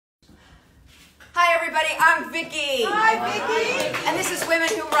Hi everybody, I'm Vicki. Hi Vicki. And this is Women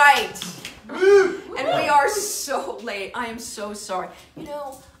Who Write. And we are so late. I am so sorry. You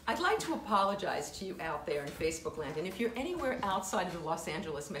know, I'd like to apologize to you out there in Facebook land. And if you're anywhere outside of the Los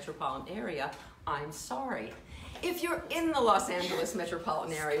Angeles metropolitan area, I'm sorry. If you're in the Los Angeles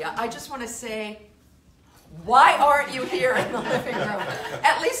metropolitan area, I just want to say, why aren't you here in the living room?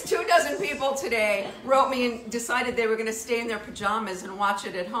 At least 24 people today wrote me and decided they were going to stay in their pajamas and watch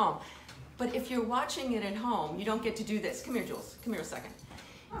it at home. But if you're watching it at home, you don't get to do this. Come here, Jules. Come here a second.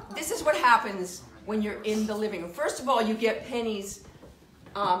 This is what happens when you're in the living room. First of all, you get Penny's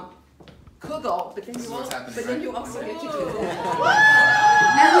kugel, but then you also get to do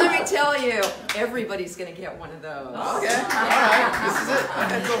that. And let me tell you, everybody's going to get one of those. Okay, all right,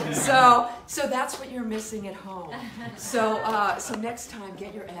 this is it. So that's what you're missing at home. So next time,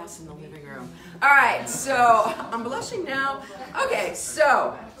 get your ass in the living room. All right, so I'm blushing now. Okay,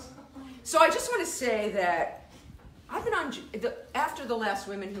 so I just want to say that I've been on, after the last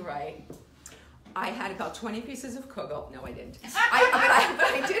Women Who Write, I had about 20 pieces of kugel. No, I didn't. But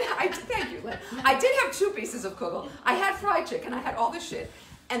I did, thank you. I did have 2 pieces of kugel. I had fried chicken, I had all this shit.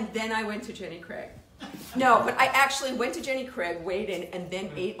 And then I went to Jenny Craig. No, but I actually went to Jenny Craig, weighed in, and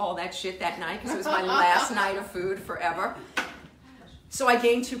then ate all that shit that night because it was my last night of food forever. So I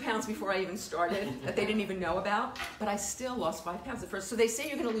gained 2 pounds before I even started that they didn't even know about, but I still lost 5 pounds the first. So they say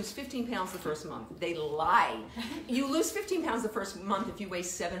you're going to lose 15 pounds the first month. They lie. You lose 15 pounds the first month if you weigh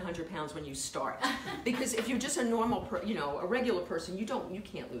 700 pounds when you start. Because if you're just a normal, a regular person, you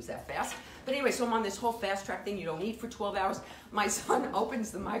can't lose that fast. But anyway, so I'm on this whole fast track thing. You don't eat for 12 hours. My son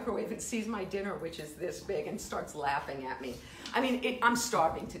opens the microwave and sees my dinner, which is this big, and starts laughing at me. I mean, I'm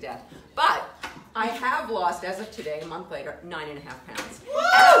starving to death. But I have lost, as of today, a month later, 9.5 pounds. Woo!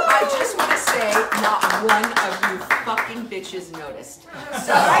 And I just want to say, not one of you fucking bitches noticed.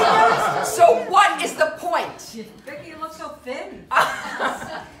 So what is the point? Vicki, you look so thin.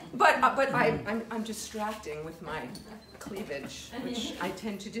 But I'm distracting with my cleavage, which I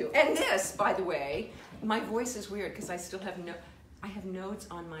tend to do. And this, by the way, my voice is weird because I still have I have notes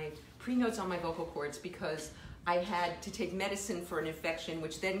on my, pre-notes on my vocal cords because I had to take medicine for an infection,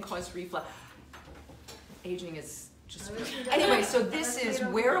 which then caused reflux. Aging is just... Anyway, so this is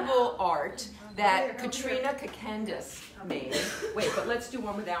wearable art that Katrina Kakendis made. Wait, but let's do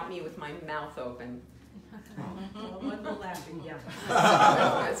one without me with my mouth open.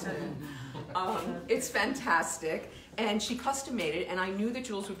 It's fantastic, and she custom made it, and I knew that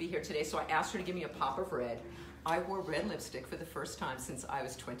Jules would be here today, so I asked her to give me a pop of red. I wore red lipstick for the first time since I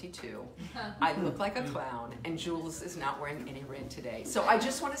was 22. I look like a clown, and Jules is not wearing any red today. So I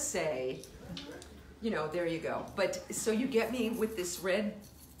just want to say, there you go. But so you get me with this red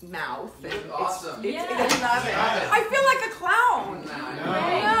mouth. And you look awesome. I love it. I feel like a clown. No.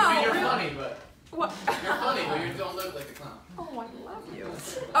 I mean, you're funny, but what? You're funny, but you don't look like a clown. Oh, I love you.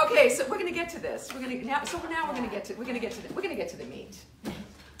 Okay, so we're gonna get to this. We're gonna get to the meat.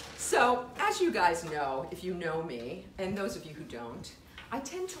 So, as you guys know, if you know me, and those of you who don't, I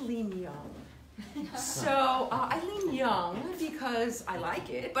tend to lean young. So, I lean young because I like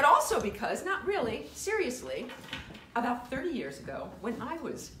it, but also because, not really, seriously, about 30 years ago, when I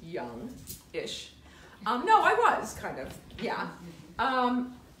was young-ish, no, I was kind of, yeah,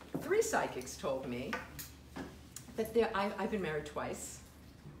 3 psychics told me that I've been married twice.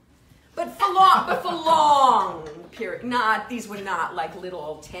 But for long period. These were not like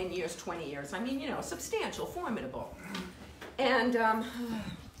little 10 years, 20 years. I mean, substantial, formidable. And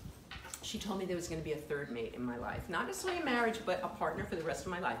she told me there was going to be a 3rd mate in my life. Not necessarily a marriage, but a partner for the rest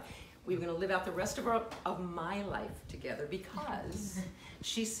of my life. We were going to live out the rest of my life together because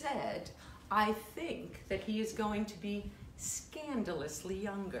she said, I think that he is going to be scandalously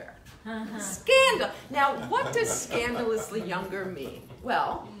younger. Scandal. Now, what does scandalously younger mean?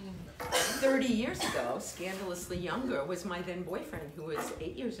 Well, 30 years ago, scandalously younger was my then boyfriend, who was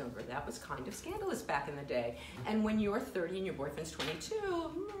 8 years younger. That was kind of scandalous back in the day. And when you're 30 and your boyfriend's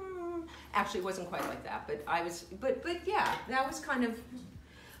 22, actually it wasn't quite like that. But yeah, that was kind of.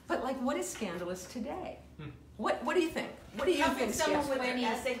 But like, what is scandalous today? What do you think? What do you think? Someone with their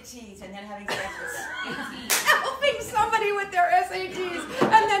SATs and then having sex with them. Helping somebody with their SATs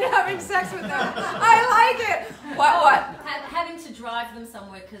and then having sex with them. I like it. What? Having to drive them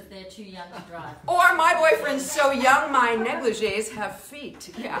somewhere because they're too young to drive. Or my boyfriend's so young, my negligés have feet.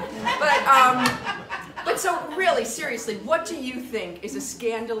 Yeah. But so really, seriously, what do you think is a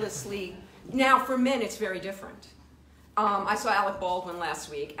scandalously... Now, for men, it's very different. I saw Alec Baldwin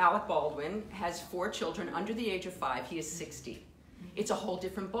last week. Alec Baldwin has 4 children under the age of 5. He is 60. It's a whole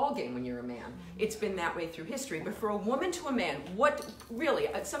different ballgame when you're a man. It's been that way through history. But for a woman to a man, what really?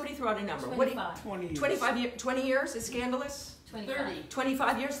 Somebody throw out a number. 25. 20 years. 25 years. 20 years is scandalous. 30.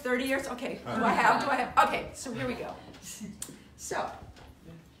 25 years. 30 years. Okay. Do I have? Okay. So here we go. So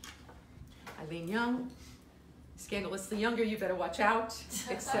Eileen Young, scandalously younger. You better watch out.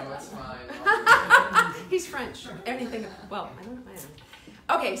 Except That's fine. he's French. Anything. Well, I don't know.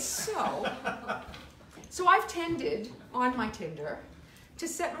 Okay. So I've tended on my Tinder to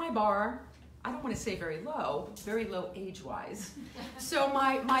set my bar, I don't want to say very low age-wise. So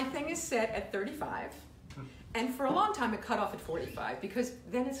my thing is set at 35, and for a long time it cut off at 45 because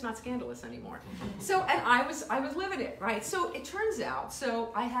then it's not scandalous anymore. So, and I was living it, right? So it turns out,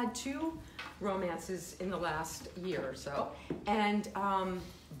 so I had 2 romances in the last year or so, and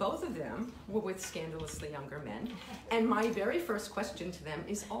both of them were with scandalously younger men. And my very first question to them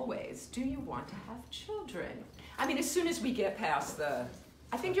is always, do you want to have children? I mean, as soon as we get past the,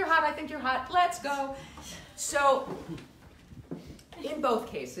 I think you're hot, let's go. So, in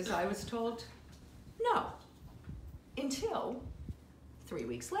both cases, I was told no, until 3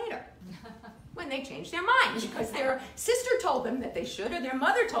 weeks later, when they changed their mind because their sister told them that they should, or their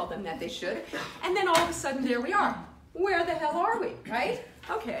mother told them that they should, and then all of a sudden, there we are. Where the hell are we, right?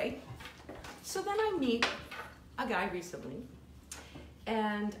 Okay. So then I meet a guy recently,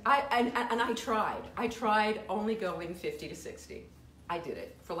 and I tried. I tried only going 50 to 60. I did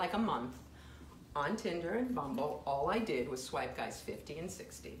it for like a month on Tinder and Bumble. All I did was swipe guys 50 and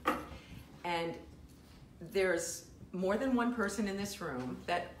 60. And there's more than one person in this room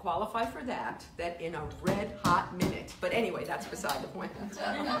that qualify for that in a red hot minute. But anyway, that's beside the point.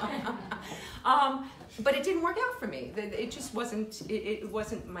 But it didn't work out for me. It just wasn't, it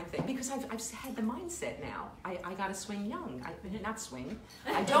wasn't my thing. Because I've had the mindset now. I gotta swing young. Not swing.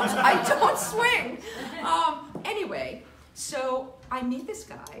 I don't swing. Anyway, so I meet this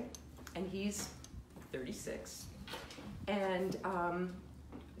guy, and he's 36. And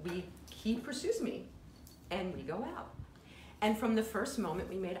he pursues me. And we go out. And from the first moment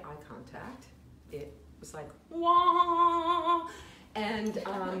we made eye contact, it was like, wah, and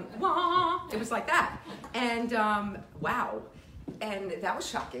wah, it was like that. And wow, and that was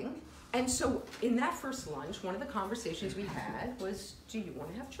shocking. And so in that first lunch, one of the conversations we had was, do you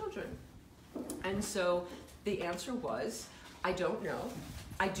want to have children? And so the answer was, I don't know.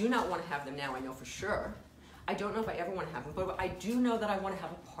 I do not want to have them now, I know for sure. I don't know if I ever want to have them, but I do know that I want to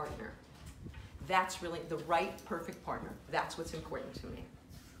have a partner. That's really the right, perfect partner. That's what's important to me.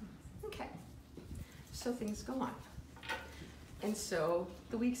 Okay. So things go on. And so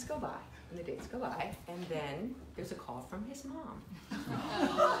the weeks go by, and the days go by, and then there's a call from his mom.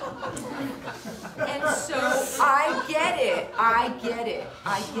 And so I get it.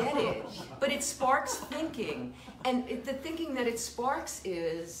 But it sparks thinking. And the thinking that it sparks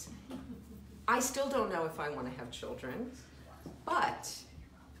is, I still don't know if I want to have children, but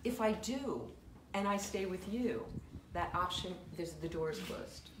if I do, and I stay with you, that option, the door is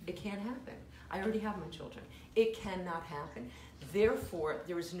closed. It can't happen. I already have my children. It cannot happen. Therefore,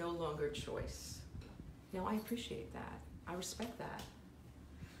 there is no longer choice. Now, I appreciate that. I respect that.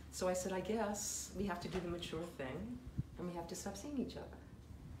 So I said, I guess we have to do the mature thing, and we have to stop seeing each other.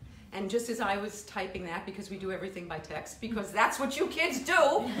 And just as I was typing that, because we do everything by text, because that's what you kids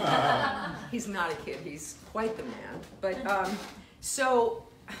do. He's not a kid, he's quite the man. But, so...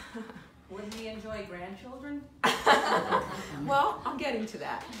 Wouldn't we enjoy grandchildren? Well, I'm getting to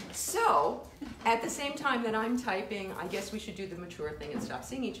that. So, at the same time that I'm typing, I guess we should do the mature thing and stop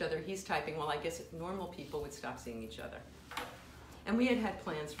seeing each other, he's typing, well, I guess normal people would stop seeing each other. And we had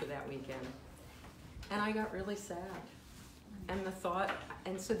plans for that weekend. And I got really sad. And the thought,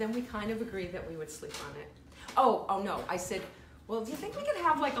 and so then we kind of agreed that we would sleep on it. Oh no, I said, well, do you think we could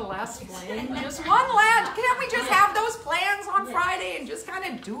have like a last plan? Just one last, can't we just have those plans on Friday and just kind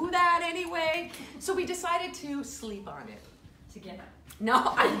of do that anyway? So we decided to sleep on it. Together.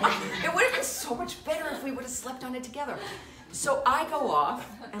 No, it would have been so much better if we would have slept on it together. So I go off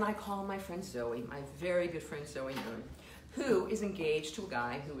and I call my friend Zoe, my very good friend Zoe Moon, who is engaged to a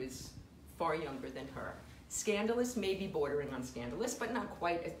guy who is far younger than her. Scandalous, maybe bordering on scandalous, but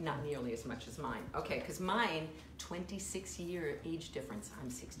not nearly as much as mine. Okay, because mine, 26-year age difference. I'm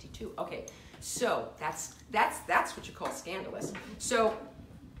 62. Okay, so that's what you call scandalous. So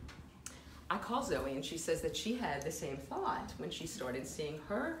I call Zoe, and she says that she had the same thought when she started seeing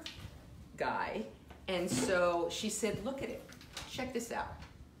her guy, and so she said, look at it. Check this out.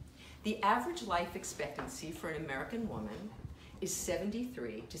 The average life expectancy for an American woman is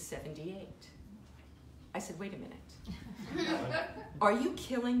 73 to 78. I said, wait a minute. Are you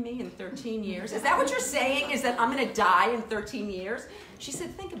killing me in 13 years? Is that what you're saying, is that I'm going to die in 13 years? She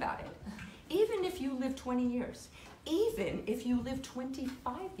said, think about it. Even if you live 20 years, even if you live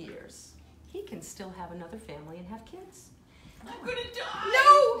 25 years, he can still have another family and have kids. I'm gonna die.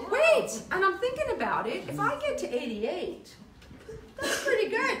 No, wait. And I'm thinking about it. If I get to 88, that's pretty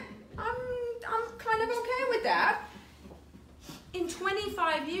good. I'm kind of okay with that. In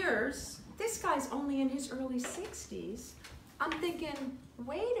 25 years, this guy's only in his early 60s. I'm thinking,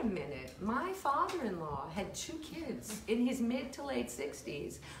 wait a minute. My father-in-law had 2 kids in his mid to late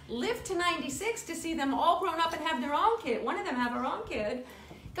 60s, lived to 96 to see them all grown up and have their own kid. One of them have her own kid.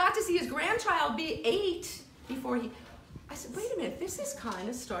 Got to see his grandchild be 8 before he... I said, wait a minute, this is kind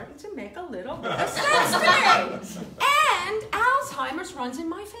of starting to make a little bit of sense to me. And Alzheimer's runs in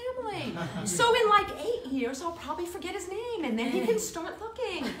my family. So in like 8 years, I'll probably forget his name, and then he can start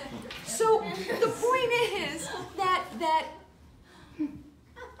looking. So the point is that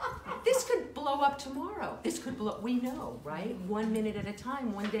this could blow up tomorrow. This could blow, we know, right? 1 minute at a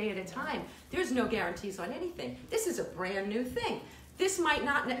time, 1 day at a time. There's no guarantees on anything. This is a brand new thing. This might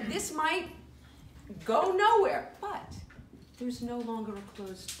go nowhere, but there's no longer a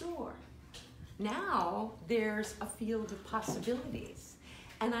closed door. Now there's a field of possibilities.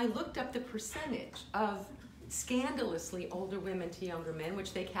 And I looked up the percentage of scandalously older women to younger men,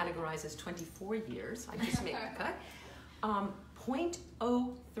 which they categorize as 24 years. I just made the cut.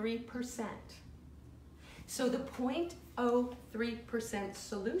 0.03%. So the 0.03%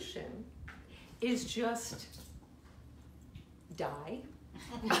 solution is just die,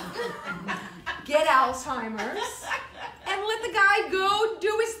 get Alzheimer's, and let the guy go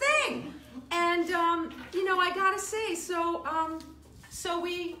do his thing. And you know, I gotta say, so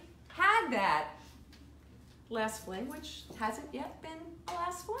we had that last fling, which hasn't yet been a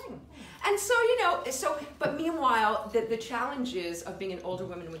last fling. And so, you know, but meanwhile, the challenges of being an older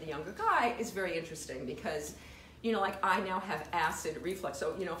woman with a younger guy is very interesting because, you know, like I now have acid reflux.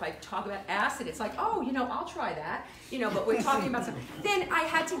 So, you know, if I talk about acid, it's like, oh, you know, I'll try that. You know, but we're talking about something. Then I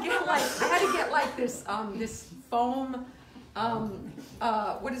had to get like this foam,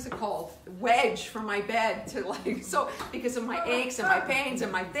 what is it called? Wedge for my bed to like, so because of my aches and my pains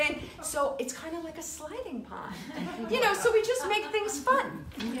and my thing. So it's kind of like a sliding pond, you know, so we just make things fun.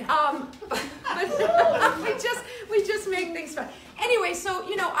 But we just make things fun. Anyway, so,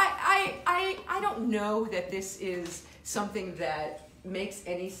 you know, I don't know that this is something that makes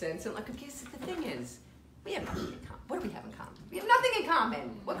any sense. And like, because the thing is, we have nothing in common. What do we have in common? We have nothing in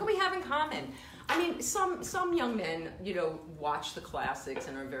common. What can we have in common? I mean, some young men, you know, watch the classics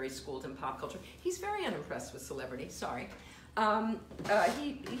and are very schooled in pop culture. He's very unimpressed with celebrity. Sorry,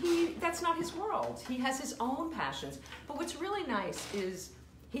 that's not his world. He has his own passions. But what's really nice is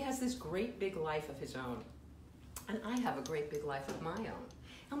he has this great big life of his own, and I have a great big life of my own.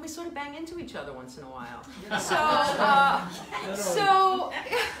 And we sort of bang into each other once in a while. So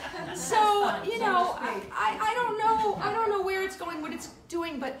you know, I don't know where it's going, what it's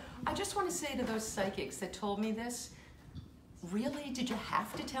doing, but I just want to say to those psychics that told me this, really, did you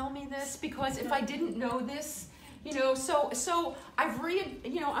have to tell me this? Because if I didn't know this, you know, so I've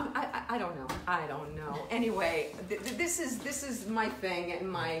you know, I don't know. Anyway, this is my thing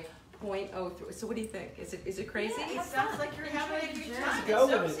and my 0.03. So what do you think? Is it crazy? Yeah, it sounds like you're having a good time. Just go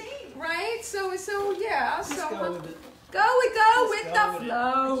with it. Right? So yeah. Just So go with it. go with the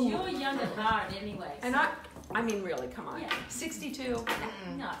flow. You're young at heart anyway. And I mean, really, come on. Yeah. 62.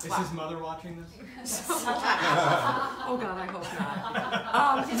 No. Is his mother watching this? Oh God, I hope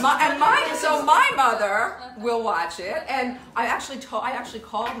not. So my mother will watch it, and I actually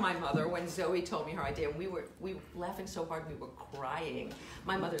called my mother when Zoe told me her idea, and we were laughing so hard we were crying.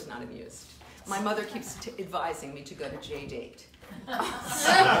 My mother's not amused. My mother keeps advising me to go to J-Date.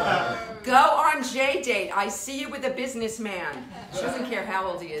 Go on J-Date. I see you with a businessman. She doesn't care how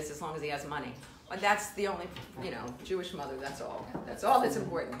old he is as long as he has money. That's the only, you know, Jewish mother. That's all. That's all that's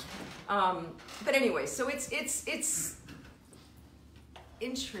important. But anyway, so it's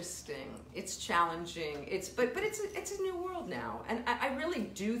interesting. It's challenging. But it's a new world now, and I really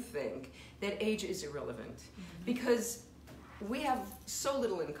do think that age is irrelevant because we have so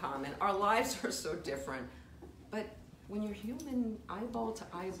little in common. Our lives are so different, but when you're human, eyeball to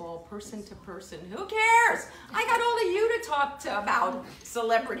eyeball, person to person, who cares? I got all of you to talk to about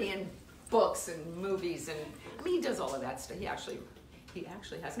celebrity and books and movies, and I mean, he does all of that stuff. He actually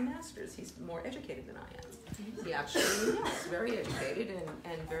has a master's. He's more educated than I am. He actually is very educated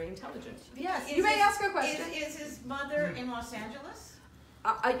and very intelligent. Yes, you may ask a question. Is his mother in Los Angeles?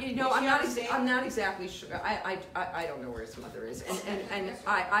 You know, I'm not exactly sure. I don't know where his mother is, and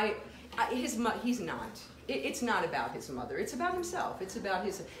he's not. It's not about his mother. It's about himself. It's about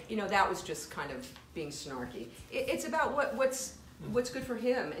his, that was just kind of being snarky. It's about what's good for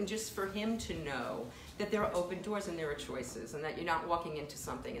him, and just for him to know that there are open doors and there are choices, and that you're not walking into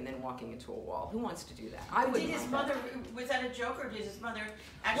something and then walking into a wall. Who wants to do that? I wouldn't. Did his mother, was that a joke, or did his mother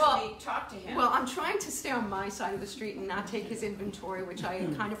actually talk to him? Well, I'm trying to stay on my side of the street and not take his inventory, which I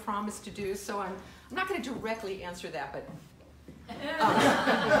kind of promised to do, so I'm not going to directly answer that, but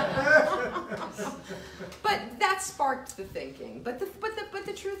but that sparked the thinking. But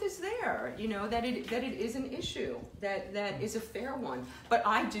the truth is there, that it is an issue, that is a fair one. But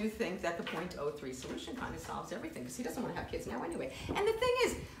I do think that the 0.03 solution kind of solves everything, because he doesn't want to have kids now anyway. And the thing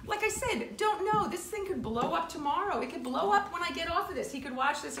is, like I said, don't know. This thing could blow up tomorrow. It could blow up when I get off of this. He could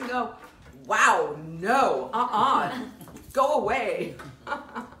watch this and go, "Wow, no, go away."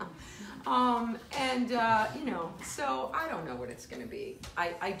 So I don't know what it's going to be.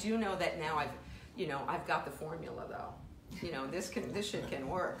 I do know that now I've got the formula though. This shit can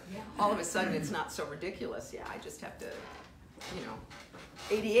work. All of a sudden it's not so ridiculous. Yeah, I just have to,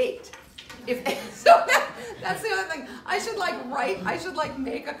 88. That's the other thing. I should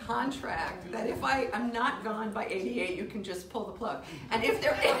make a contract that if I'm not gone by 88, you can just pull the plug. And if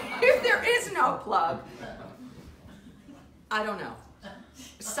there is no plug, I don't know.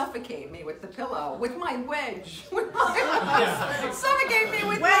 Suffocate me with the pillow, with my wedge. Suffocate me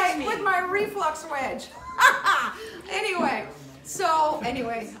with my reflux wedge. Anyway,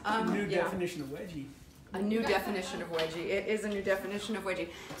 a new definition of wedgie. A new definition of wedgie. It is a new definition of wedgie.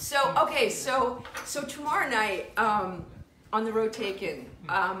 So tomorrow night, on the road taken,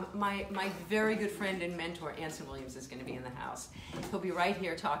 my very good friend and mentor Anson Williams is going to be in the house. He'll be right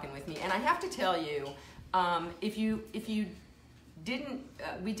here talking with me, and I have to tell you, if you didn't,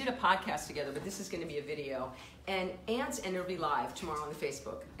 we did a podcast together, but this is going to be a video, and it'll be live tomorrow on the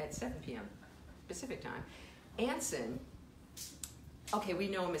Facebook at 7 p.m. Pacific time. Anson, okay, we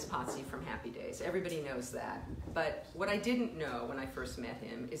know him as Potsy from Happy Days. Everybody knows that. But what I didn't know when I first met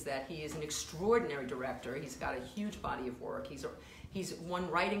him is that he is an extraordinary director. He's got a huge body of work. He's won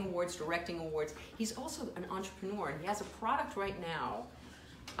writing awards, directing awards. He's also an entrepreneur, and he has a product right now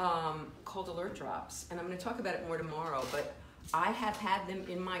called Alert Drops, and I'm going to talk about it more tomorrow, but I have had them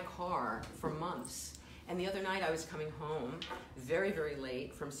in my car for months. And the other night I was coming home very, very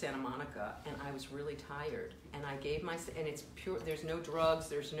late from Santa Monica, and I was really tired. And I gave and it's pure, there's no drugs,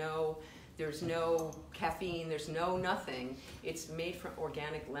 there's no caffeine, there's no nothing. It's made from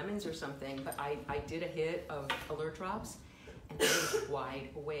organic lemons or something, but I did a hit of Alert Drops, and I was wide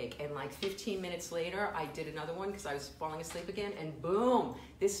awake. And like 15 minutes later, I did another one because I was falling asleep again, and boom,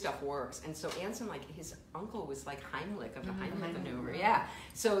 this stuff works. And so Anson, his uncle was like Heimlich of the Heimlich maneuver. Yeah.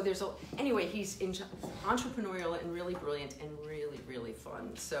 So anyway, he's entrepreneurial and really brilliant and really, really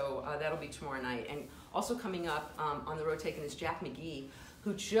fun. So that'll be tomorrow night. And also coming up on the road taken is Jack McGee,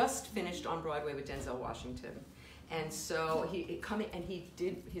 who just finished on Broadway with Denzel Washington. And so he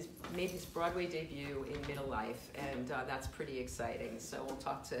made his Broadway debut in Middle Life, and that's pretty exciting. So we'll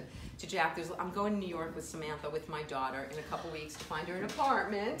talk to Jack. I'm going to New York with Samantha, with my daughter, in a couple weeks to find her an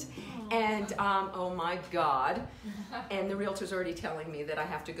apartment. And oh my God! And the realtor's already telling me that I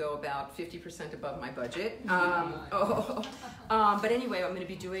have to go about 50% above my budget. But anyway, I'm going to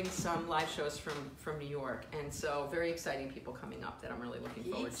be doing some live shows from New York, and so very exciting people coming up that I'm really looking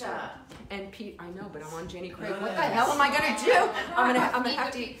forward to. And Pete, I know, but I'm on Jenny Craig. What the hell am I gonna do? I'm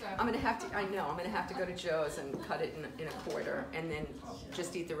gonna have to go to Joe's and cut it in a quarter, and then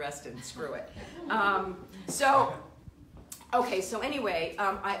just eat the rest and screw it. So anyway,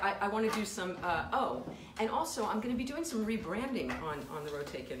 I want to do some. And also I'm going to be doing some rebranding on the road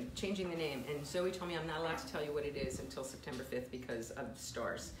taken, changing the name. And Zoe told me I'm not allowed to tell you what it is until September 5th because of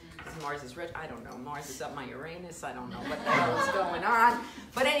stars. Because Mars is rich. I don't know. Mars is up my Uranus. I don't know what the hell is going on.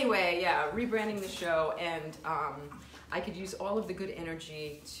 But anyway, yeah, rebranding the show, and I could use all of the good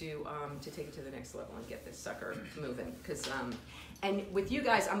energy to take it to the next level and get this sucker moving. Because and with you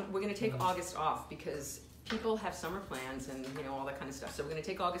guys, we're going to take August off because people have summer plans and all that kind of stuff. So we're going to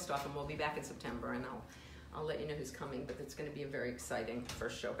take August off, and we'll be back in September, and I'll let you know who's coming, but it's going to be a very exciting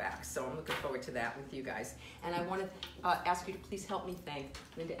first show back. So I'm looking forward to that with you guys. And I want to ask you to please help me thank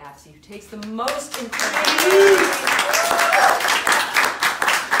Linda Apsey, who takes the most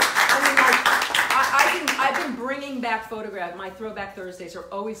I've been bringing back photographs. My Throwback Thursdays are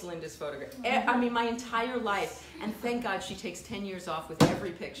always Linda's photograph. I mean, my entire life. And thank God she takes 10 years off with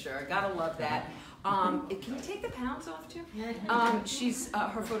every picture. Gotta love that. Can you take the pounds off too?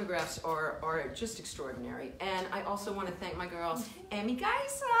 Her photographs are just extraordinary. And I also want to thank my girl, Emmy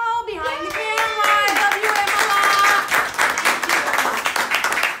Geisel, behind the camera. I love you, Emma.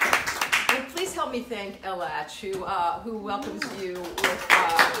 help me thank Elatch, who welcomes you with,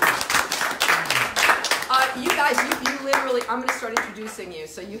 you guys, you literally, I'm gonna start introducing you,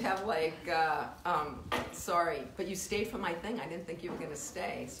 so you have like, sorry, but you stayed for my thing. I didn't think you were gonna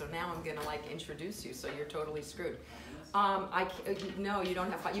stay, so now I'm gonna like introduce you, so you're totally screwed. No, you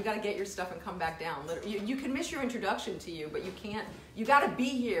don't have, you gotta get your stuff and come back down. You can miss your introduction to you, but you can't, you gotta be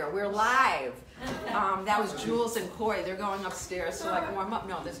here, we're live. That was Jules and Coy, they're going upstairs to like warm up.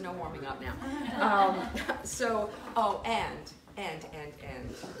 No, there's no warming up now.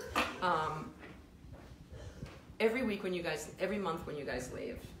 Every week when you guys, every month when you guys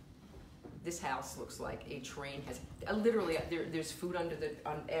leave, this house looks like a train has, literally, there's food on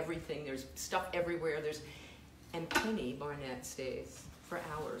everything, there's stuff everywhere, and Penny Barnett stays for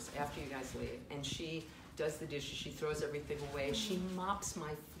hours after you guys leave, and she does the dishes, she throws everything away, she mops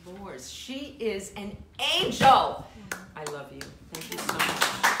my floors. She is an angel! I love you. Thank you so much.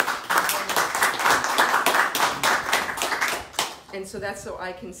 And so that's so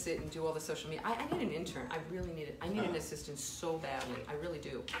I can sit and do all the social media. I need an intern. I really need it. I need an assistant so badly. I really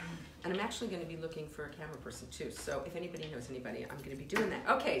do. And I'm actually going to be looking for a camera person too. So if anybody knows anybody, I'm going to be doing that.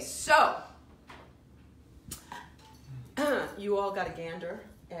 Okay, so you all got a gander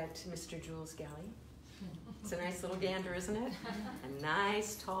at Mr. Jules Galli. It's a nice little gander, isn't it? A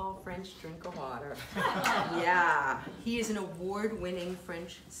nice, tall French drink of water. Yeah. He is an award-winning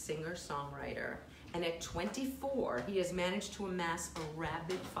French singer-songwriter. And at 24, he has managed to amass a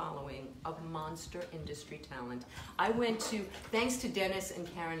rabid following of monster industry talent. I went to, thanks to Dennis and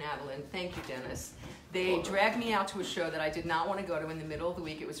Karen Avalon, thank you, Dennis. They dragged me out to a show that I did not want to go to in the middle of the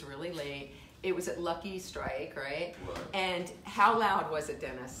week. It was really late. It was at Lucky Strike, right? And how loud was it,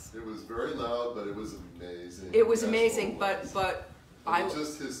 Dennis? It was very loud, but it was amazing. It was amazing, but it was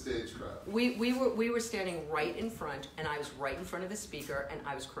just his stagecraft. We were standing right in front, and I was right in front of the speaker, and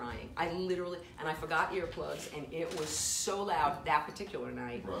I was crying. I literally, and I forgot earplugs, and it was so loud that particular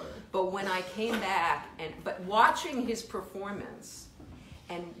night. Right. But when I came back, but watching his performance.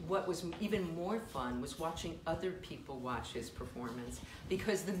 And what was even more fun was watching other people watch his performance,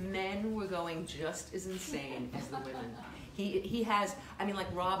 because the men were going just as insane as the women. He has, I mean,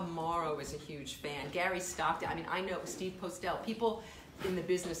 like Rob Morrow is a huge fan. Gary Stockton, I mean, I know Steve Postel. People in the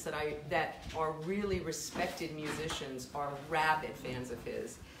business that are really respected musicians are rabid fans of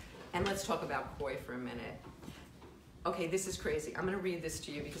his. And let's talk about Coy for a minute. Okay, this is crazy. I'm going to read this to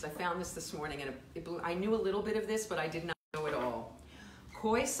you because I found this morning, and I knew a little bit of this, but I did not know it all.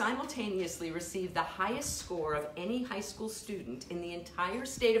 Coy simultaneously received the highest score of any high school student in the entire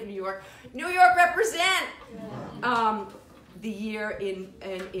state of New York. New York represent! The year in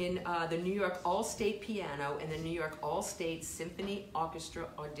the New York All-State Piano and the New York All-State Symphony Orchestra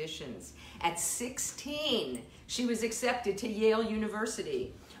auditions. At 16, she was accepted to Yale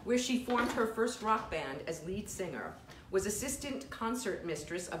University, where she formed her first rock band as lead singer, was assistant concert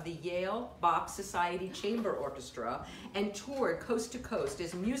mistress of the Yale Bach Society Chamber Orchestra, and toured coast to coast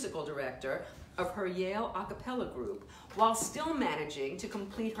as musical director of her Yale a cappella group, while still managing to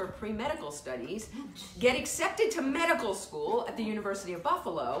complete her pre-medical studies, get accepted to medical school at the University of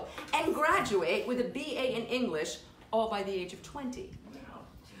Buffalo, and graduate with a BA in English, all by the age of 20.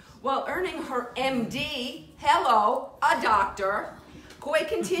 While earning her MD, hello, a doctor, Coy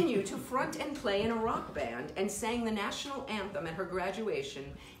continued to front and play in a rock band and sang the national anthem at her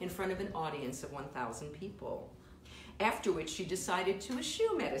graduation in front of an audience of 1,000 people. After which she decided to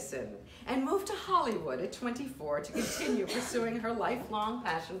eschew medicine and moved to Hollywood at 24 to continue pursuing her lifelong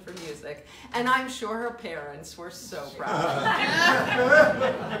passion for music. And I'm sure her parents were so proud.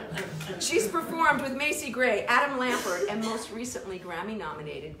 She's performed with Macy Gray, Adam Lampert, and most recently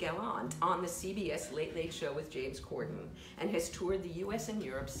Grammy-nominated Gallant on the CBS Late Late Show with James Corden, and has toured the US and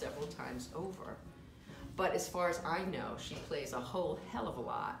Europe several times over. But as far as I know, she plays a whole hell of a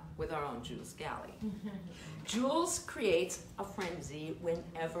lot with our own Jules Galli. Jules creates a frenzy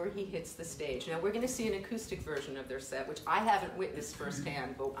whenever he hits the stage. Now, we're going to see an acoustic version of their set, which I haven't witnessed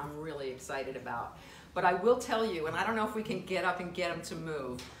firsthand, but I'm really excited about. But I will tell you, and I don't know if we can get up and get him to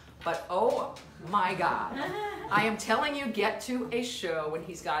move, but oh my God. I am telling you, get to a show when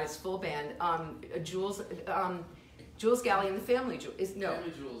he's got his full band. Jules Galli and the Family Jewels,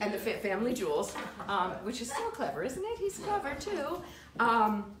 and the Family Jewels, which is so clever, isn't it? He's clever too.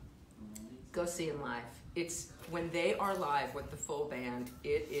 Go see him live. It's when they are live with the full band.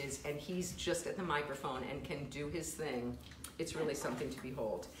 It is, and he's just at the microphone and can do his thing. It's really something to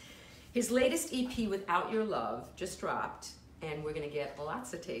behold. His latest EP, Without Your Love, just dropped, and we're going to get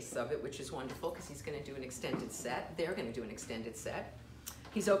lots of tastes of it, which is wonderful because he's going to do an extended set. They're going to do an extended set.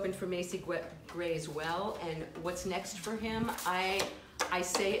 He's opened for Macy Gray as well, and what's next for him, I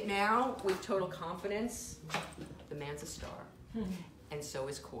say it now with total confidence. The man's a star, and so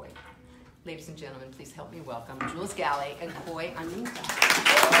is Koi. Ladies and gentlemen, please help me welcome Jules Galli and Koi Anunta.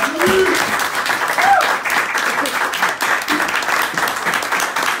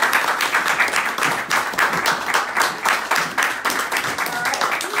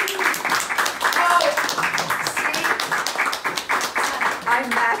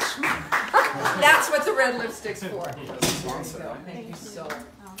 That's what the red lipstick's for. Thank you so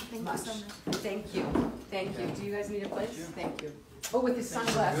much. Thank you. Thank you. Do you guys need a place? Thank you. Oh, with his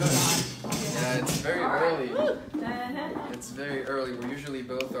sunglasses on. Yeah, it's very early. It's very early. We usually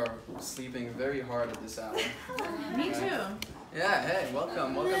both are sleeping very hard at this hour. Me too. Yeah, hey,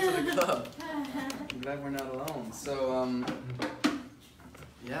 welcome. Welcome to the club. I'm glad we're not alone. So,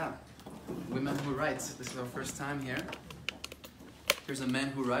 yeah, Women Who Write. This is our first time here. Here's a man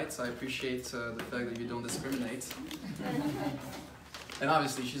who writes. I appreciate the fact that you don't discriminate. And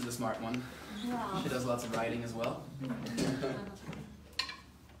obviously, she's the smart one. She does lots of writing as well.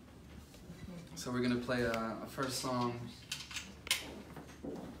 So we're gonna play a first song,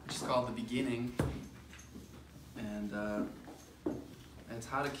 which is called "The Beginning," and it's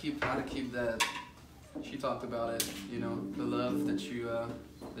how to keep that. She talked about it, you know, the love that you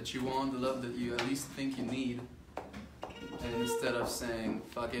want, the love that you at least think you need. And instead of saying,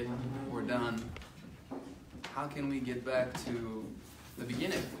 fuck it, we're done, how can we get back to the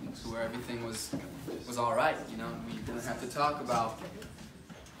beginning, to where everything was alright, you know? We didn't have to talk about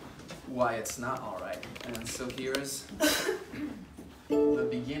why it's not alright. And so here's the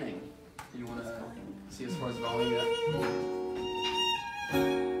beginning. You want to see as far as volume yet?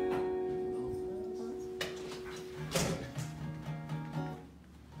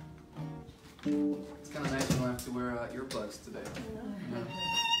 It's kind of nice you don't have to wear earplugs today. Yeah.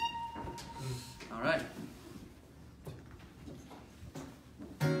 All right.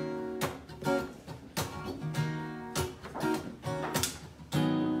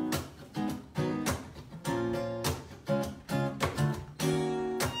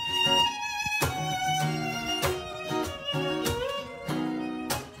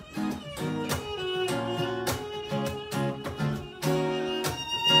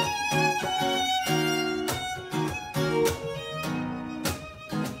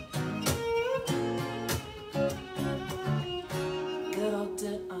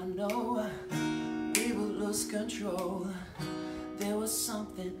 Control. There was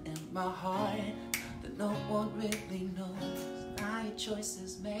something in my heart that no one really knows. Now your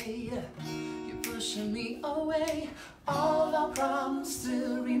choices made, you're pushing me away. All our problems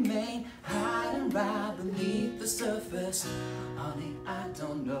still remain, hiding right beneath the surface. Honey, I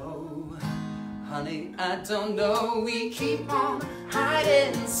don't know. Honey, I don't know. We keep on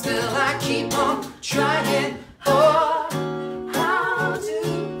hiding, still I keep on trying. Oh, how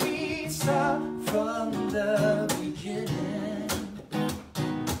do we start from the beginning?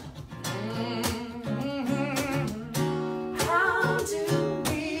 How do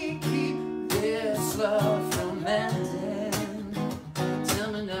we keep this love from ending?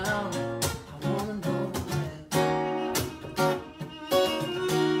 Tell me now, I wanna know it.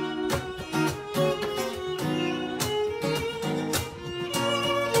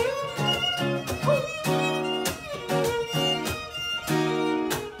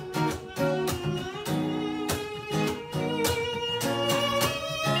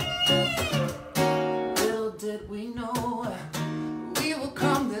 Little did we know we would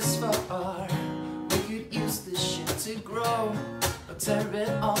come this far. We could use this shit to grow or tear it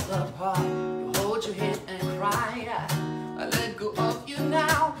all apart. You hold your head and cry. I let go of you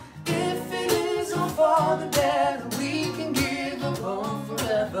now. If it is all for the better, we can give up on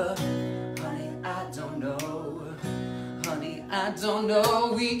forever. Honey, I don't know. Honey, I don't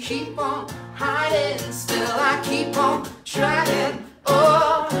know. We keep on hiding, still I keep on trying.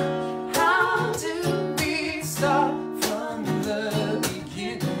 Oh, how do we start from the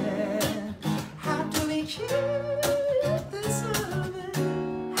beginning? How do we keep this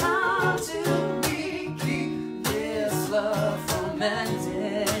loving? How do we keep this love from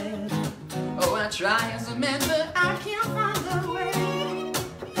ending? Oh, I try as a man, but I can't find a way.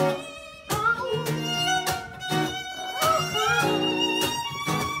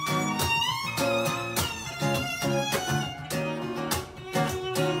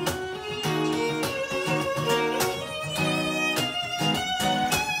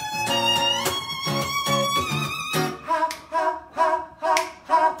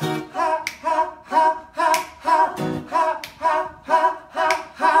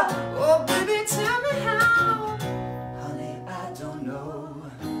 Oh, baby, tell me how.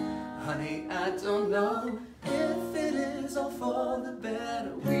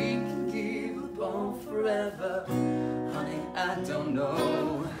 forever. Honey, I don't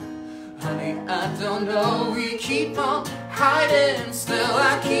know. Honey, I don't know. We keep on hiding, still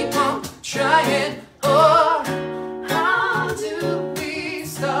I keep on trying. Oh, how do we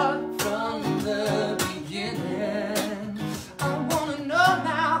start from the beginning? I wanna know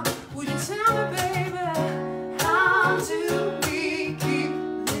now. Would you tell me, baby? How do we keep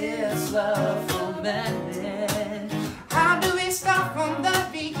this love from ending? How do we start from the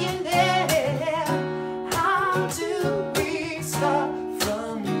beginning? How do we start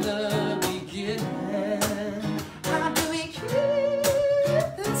from the beginning? How do we keep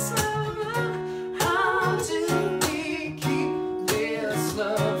this love? How do we keep this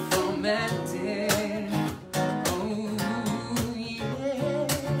love from ending? Oh yeah.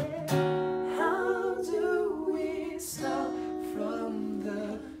 How do we start from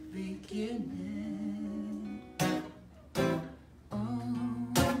the beginning?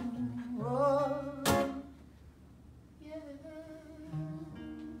 Oh, yeah.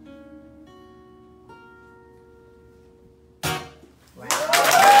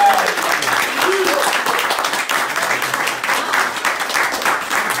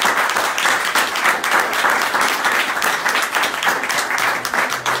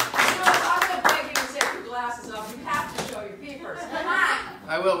 I'm gonna beg you to take your glasses off. You have to show your peepers. Come on.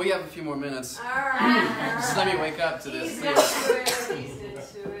 I will. We have a few more minutes. All right. Just let me wake up to this. Ease into it. Ease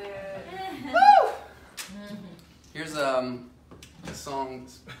into it. Here's a song.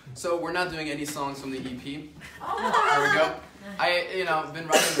 So we're not doing any songs from the EP. There we go. I've been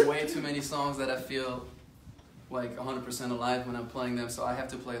writing way too many songs that I feel like 100% alive when I'm playing them, so I have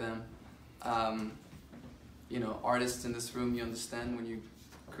to play them. Artists in this room, you understand when you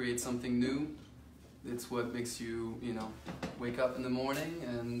create something new, it's what makes you, wake up in the morning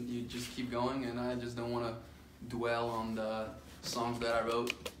and you just keep going, and I just don't want to dwell on the songs that I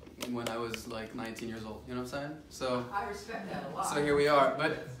wrote when I was like 19 years old, you know what I'm saying? So I respect that a lot. So here we are,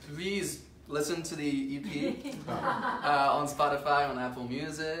 but please listen to the EP on Spotify, on Apple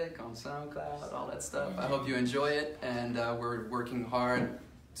Music, on SoundCloud, all that stuff. I hope you enjoy it, and we're working hard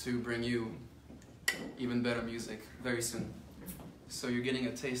to bring you even better music very soon. So you're getting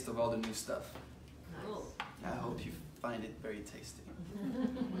a taste of all the new stuff. Cool. I hope you find it very tasty.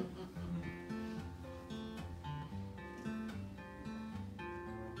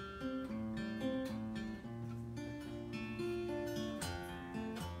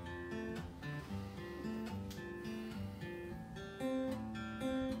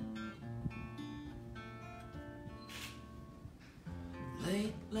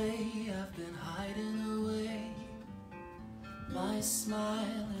 Lately I've been hiding away, my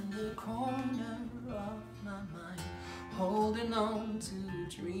smile in the corner of my mind, holding on to a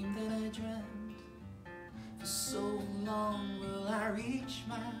dream that I dreamt. For so long will I reach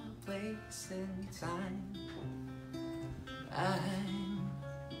my place in time. I'm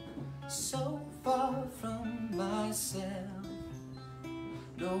so far from myself.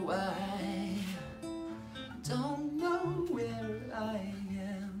 No, I don't know where I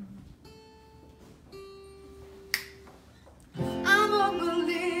am. I'm a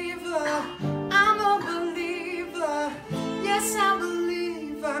believer, I'm a believer. Yes, I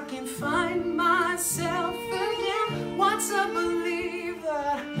believe I can find myself again. What's a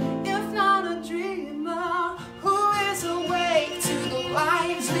believer if not a dreamer who is awake to the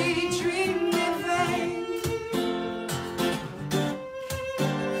lives we dream in vain?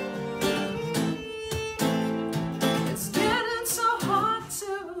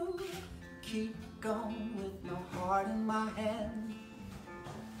 Going with no heart in my hand,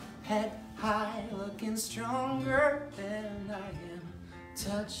 head high, looking stronger than I am.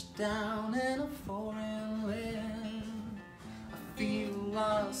 Touched down in a foreign land, I feel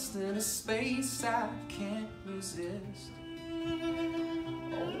lost in a space I can't resist.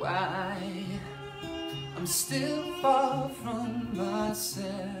 Oh, I'm still far from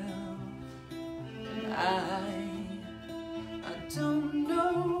myself, and I don't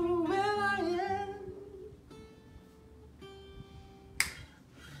know where I am.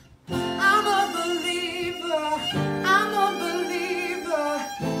 I'm a believer, I'm a believer.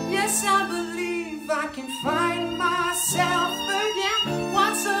 Yes, I believe I can find myself again.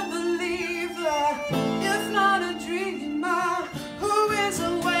 What's a believer if not a dreamer who is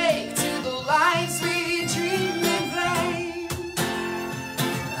awake to the lives we dream in vain?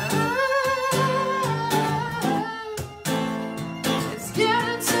 It's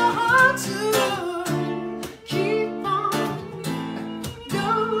getting to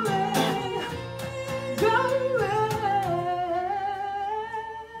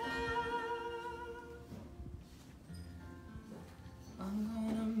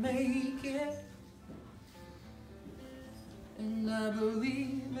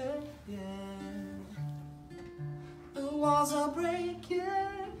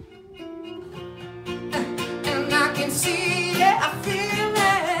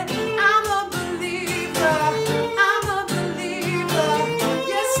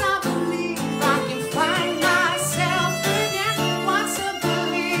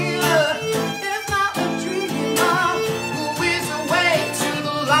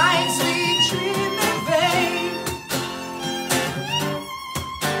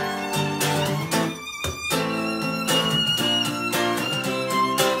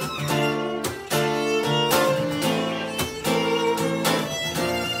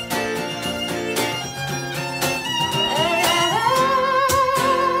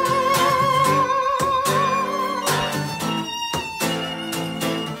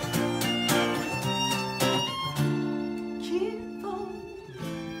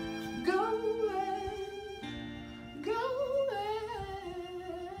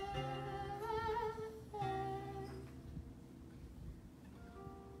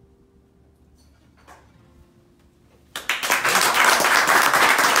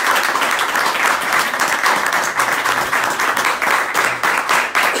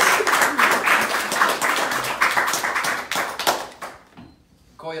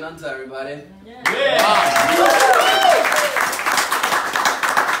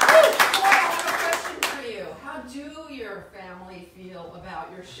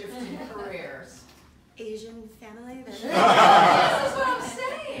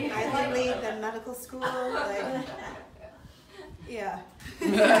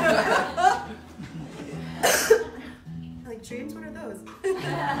Like dreams? What are those?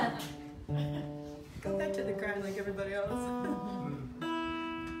 Go back to the grind like everybody else.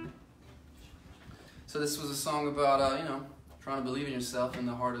 So this was a song about, you know, trying to believe in yourself in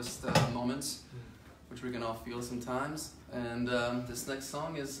the hardest moments, which we can all feel sometimes. And this next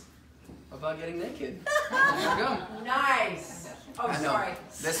song is about getting naked. There you go. Nice. Oh, I know. sorry.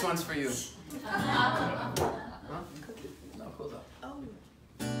 This one's for you. Huh? No, close up. Oh.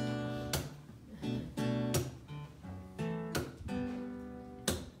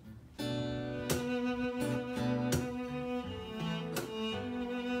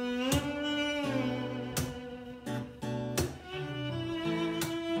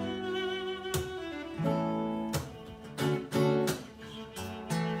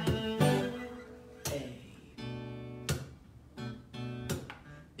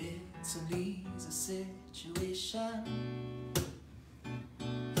 It's an easy situation.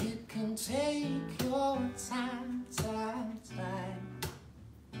 You can take your time.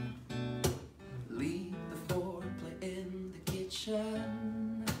 Leave the foreplay in the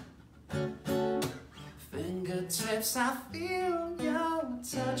kitchen. Fingertips, I feel your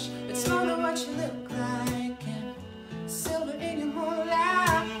touch. It's more than what you look like, and silver in your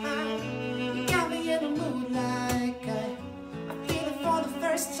moonlight. You got me in the moonlight. I feel it for the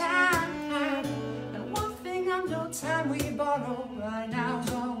first time. And one thing I know, time we borrow right now is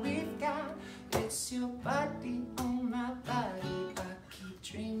all we've got. It's your body on my body. I keep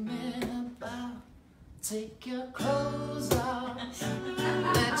dreaming about. Take your clothes off,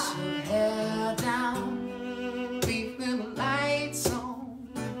 let your hair down, leave the lights on.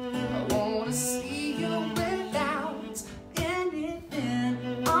 I wanna see you without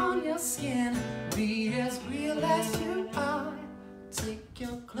anything on your skin. Be as real as you are. Take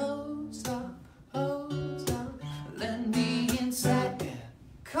your clothes off, let me inside. Yeah.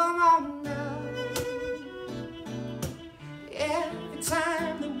 Come on now. Every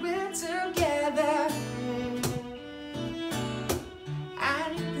time that we're together,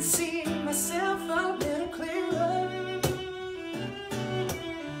 I can see myself a little clearer,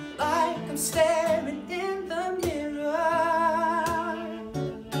 like I'm staring in the mirror.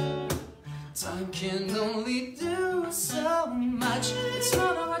 Time can only do so much. It's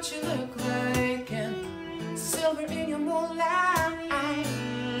not what you look like, and silver in your moonlight.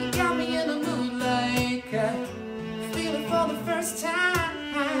 You got me in the moonlight. I feel it for the first time.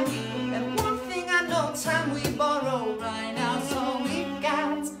 And one thing I know, time we borrow right now is all we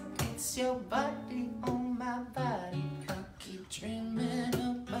got. It's your body on my body. I keep dreaming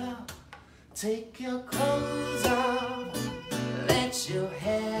about. Take your clothes off, let your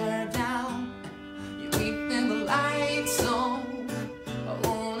hair down. You leave them the lights on. I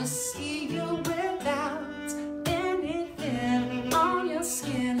wanna see you without anything on your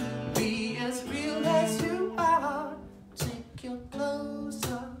skin. Be as real as you are. Take your clothes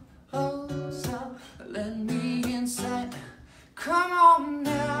off, let me inside. Come on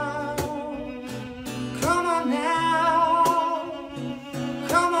now, come on now,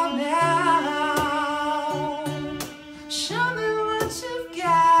 come on now. Show me what you've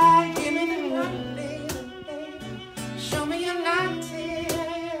got, give me the right, baby. Show me you're not dead.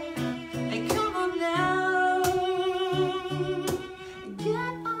 Hey, come on now,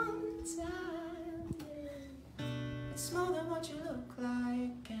 get on time. It's more than what you look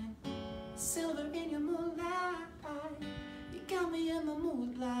like, and silver in your moonlight. You got me in the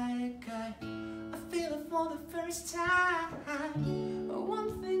mood like I feel it for the first time. But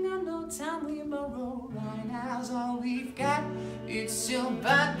one thing I know, time we borrow right now is all we've got. It's your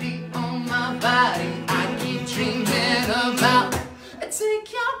body on my body. I keep dreaming about.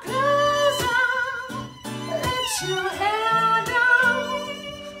 Take your clothes off, let your hair down,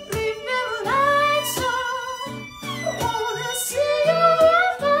 leave the lights on. I wanna see you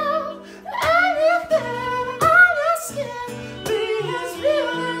without anything on your skin. Be as real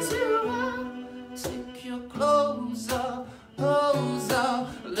as you are. Take your clothes off,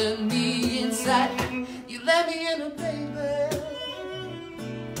 let me inside. You let me in, baby.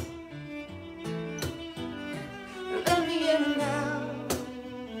 Let me in now.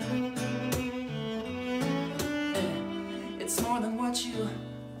 It's more than what you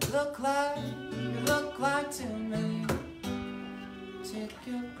look like. You look like to me. Take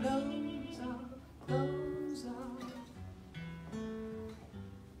your clothes off, clothes off.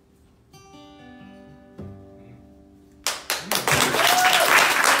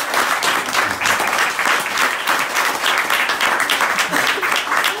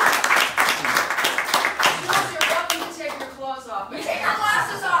 You're welcome to take your clothes off, but take your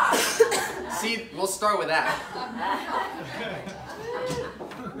glasses off. See, we'll start with that.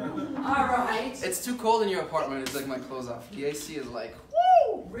 it's too cold in your apartment. It's like my clothes off. The AC is like,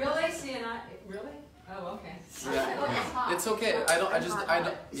 woo! Real AC and really? Oh, okay. Yeah. It's okay. I don't.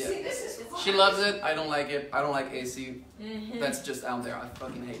 Yeah. See, this is fun. She loves it. I don't like it. I don't like AC. That's just out there. I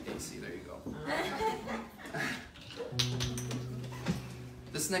fucking hate AC. There you go.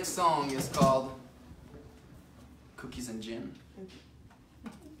 This next song is called Cookies and Gin.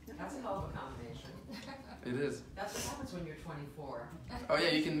 That's a hell of a combination. It is. That's what happens when you're 24. Oh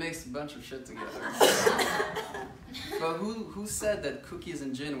yeah, you can mix a bunch of shit together. But who said that cookies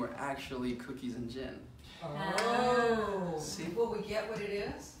and gin were actually cookies and gin? Oh. See? Will we get what it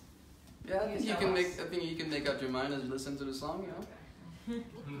is? Yeah, I think you can make. I think you can make up your mind as you listen to the song. You know.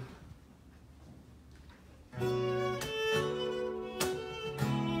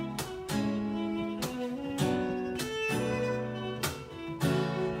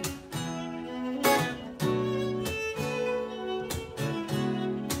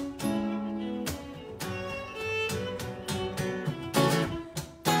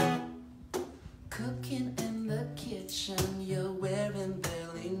 Cooking in the kitchen, you're wearing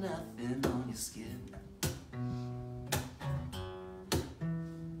barely nothing on your skin.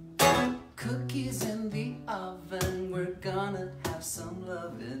 Cookies in the oven, we're gonna have some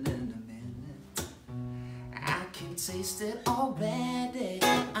loving in a minute. I can taste it already.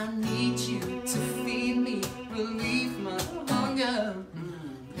 I need you to feed me, relieve my hunger.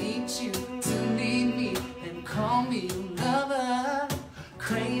 Need you to lead me and call me lover.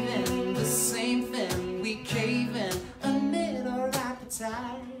 Craving the same thing, we cave in amid our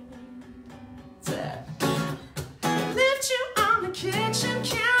appetite. Lift you on the kitchen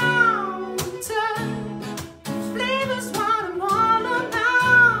counter. Flavors what I'm all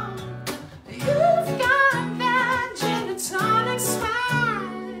about. You've got that gin and tonic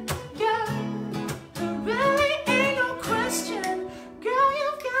swag, girl. There really ain't no question, girl.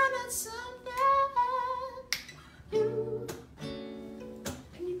 You've got that something. You.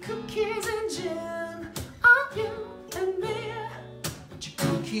 Cookies and gin, are you and me? But your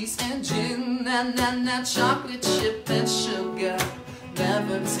cookies and gin, na chocolate chip and sugar,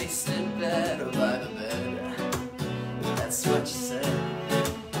 never tasted better by the better. That's what you said.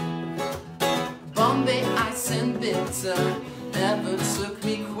 Bombay ice and bitter, never took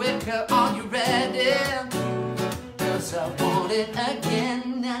me quicker. Are you ready? 'Cause I want it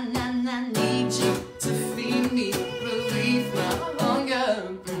again. Na need you to feed me, relieve my hunger.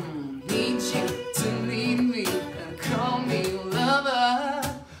 Need you to lead me and call me lover.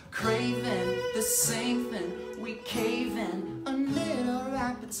 Craving the same thing, we cave in amid our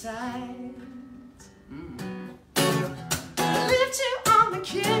appetite. Lift you on the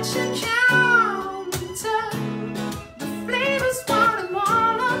kitchen counter. The flavor's what I'm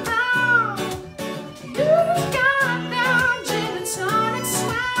all about. You've got that gin and tonic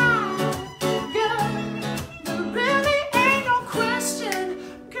swag, girl. There really ain't no question,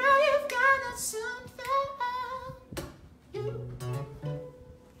 girl. You've got that something. You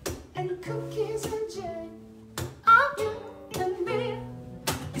and the cookies and gin, are you and me?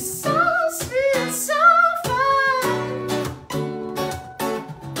 It's so sweet, so fun.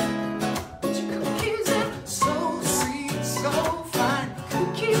 But your cookies and so sweet, so fine.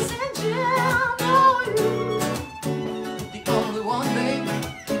 Cookies and jam, oh you, the only one, baby.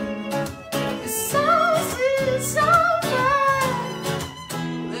 It's so sweet, so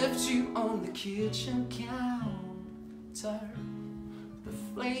fine. Left you on the kitchen counter. The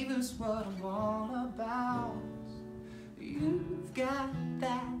flavor's what I'm all about. You've got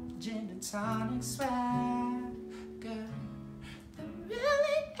that gin and tonic swag, girl. There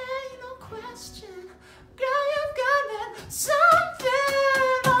really ain't no question, girl. You've got that something,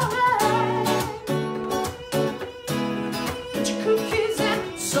 alright. But your cookies and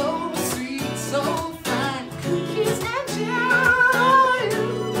so sweet, so fine. Cookies and jam, oh you,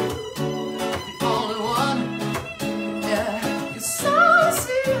 the only one. Yeah, you're so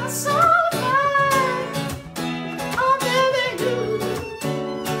sweet, so fine. Oh baby, you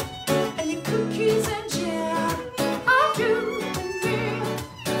and your cookies and jam. Oh you and me,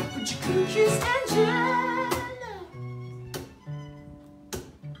 with your cookies and jam.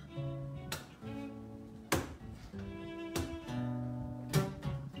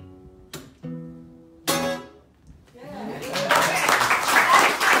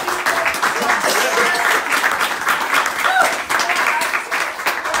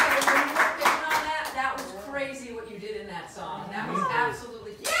 That was crazy what you did in that song. That was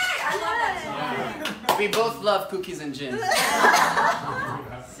absolutely, yay! I love that song. We both love cookies and gin.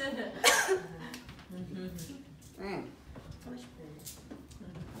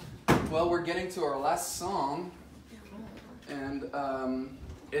 Well, we're getting to our last song, and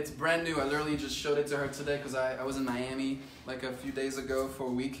It's brand new. I literally just showed it to her today because I was in Miami like a few days ago for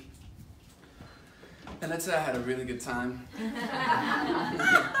a week. And let's say I had a really good time.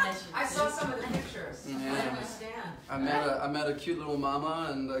 I saw some of the pictures. Yeah. I understand. I met a cute little mama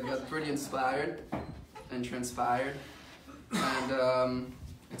and I got pretty inspired and transpired. And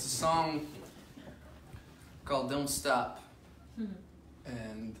it's a song called Don't Stop.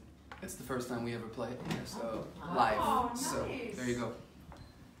 And it's the first time we ever play it here, so live. Nice. So there you go.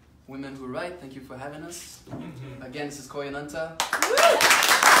 Women Who Write, thank you for having us. Again, this is Anunta.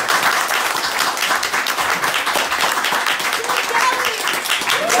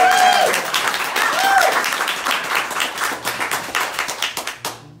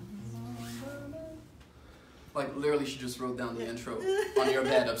 Like literally, she just wrote down the intro on your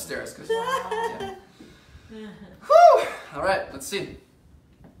bed upstairs. Cause, yeah. Whew. All right, let's see.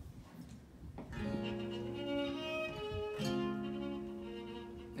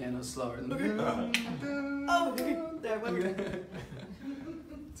 Yeah, no slower. Oh, there, one more.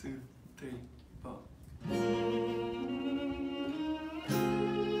 2, 3, 4.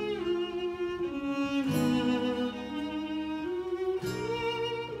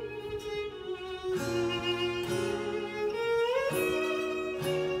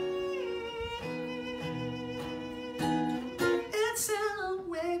 It's in a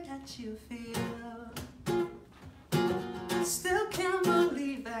way that you feel. Still can't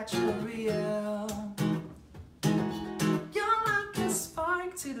believe that you're real. You're like a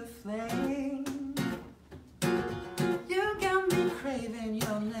spark to the flame. You got me craving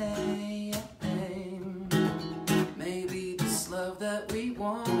your name. Maybe this love that we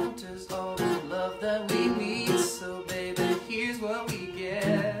want is all the love that we need. So baby, here's what we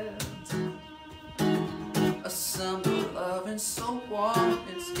get. A summer loving so warm,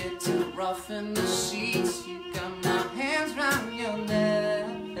 it's getting rough in the sheets. You got my hands round your neck.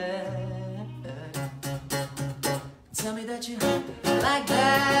 Tell me that you like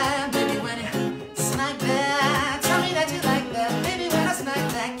that, baby, when you smack that. Tell me that you like that, baby, when I smack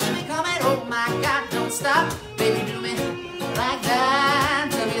that. Keep me coming, oh my God, don't stop, baby, do me like that.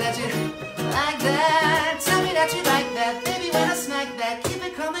 Tell me that you like that. Tell me that you like that, baby, when I smack that. Keep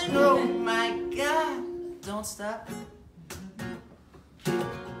it coming, oh my God, don't stop.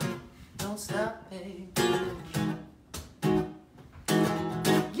 Don't stop, baby.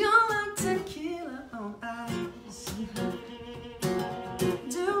 You're like tequila on ice.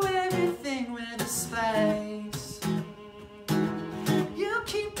 Do everything with a spice. You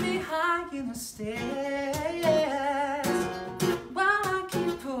keep me high in the stairs while I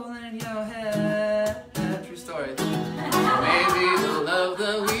keep pulling your hair. True story. Maybe the love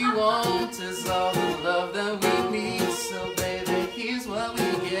that we want is all the love that we need. So baby, here's what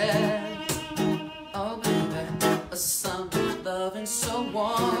we get. Oh baby, a summer loving so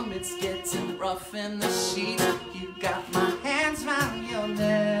warm, it's getting rough in the sheet. You got my hands round your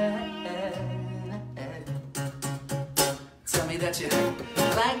neck. Tell me that you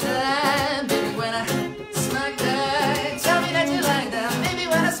like that, baby, when I smack that. Tell me that you like that, baby,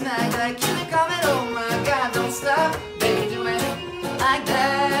 when I smack that. Keep it coming, oh my God, don't stop, baby, do it like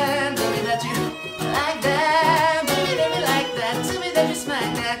that. Tell me that you like that, baby, do me like that. Tell me that you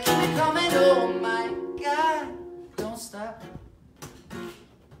smack that, keep it coming, oh my God, don't stop.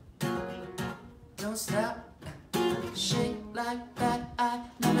 Don't stop. Shake like that, I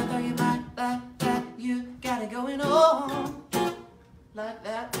never thought you might like that. You got it going on like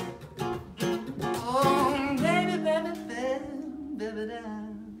that. Oh, baby, baby, baby, baby,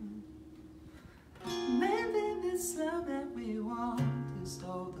 down. Maybe this love that we want is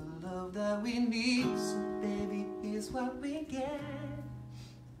all the love that we need. So baby, here's what we get.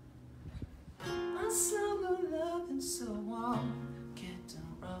 My summer loving so warm,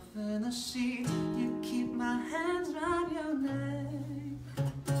 getting rough in the sheet. You keep my hands round your neck.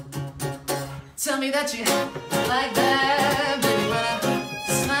 Tell me that you like that, baby, when I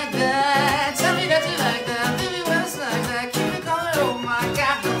smack that. Tell me that you like that, baby, when I smack that. Keep it coming, oh my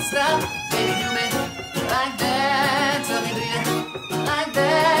God, don't stop, baby, do me like that. Tell me, do you like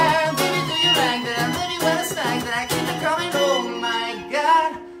that, baby, do you like that, baby, when I smack that. Keep it coming, oh my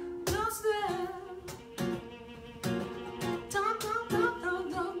God, don't stop.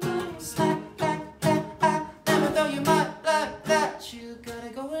 Don't stop like that. I never thought you might like that. You got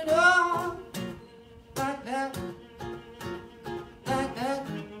it going on like that, like that,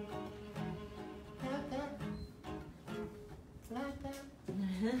 like that, like that.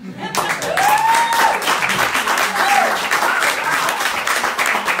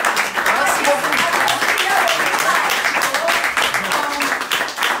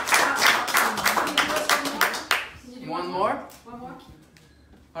 One more? One more?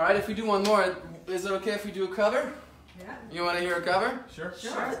 All right, if we do one more, is it okay if we do a cover? Yeah. You want to hear a cover? Sure.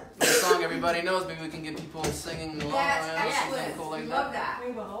 Sure. A song everybody knows. Maybe we can get people singing along. That's you know, something excellent. cool like Love that. that.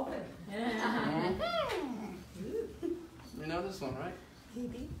 We were hoping. You know this one, right?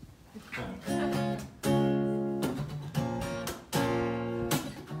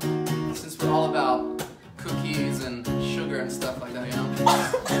 Since we're all about cookies and sugar and stuff like that, you know?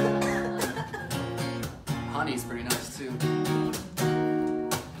 Honey's pretty nice too.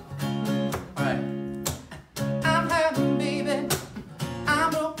 Alright. I'm having, baby,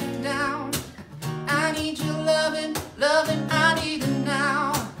 I'm broken down. I need your loving, I need it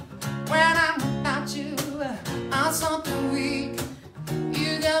now. When I'm without you, I'm something weak.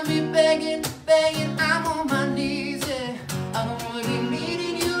 You got me begging, I'm on my knees, yeah. I don't wanna be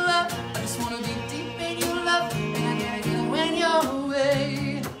needing your love, I just wanna be deep in your love. And I gotta get it when you're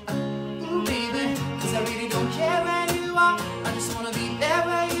away. Ooh, baby, 'cause I really don't care where you are. I just wanna be there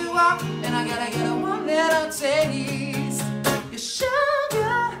where you are. And I gotta get a one that I'll taste. Your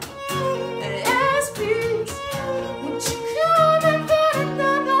sugar, yes, please. Won't you come and put it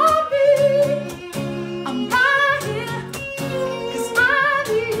down on me? I'm right here, 'cause I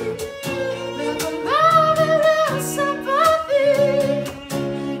need little love and little sympathy.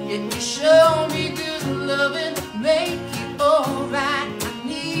 Yet you show me good loving, make it alright. I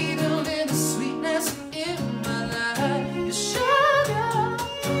need a little sweetness in my life. Your sugar,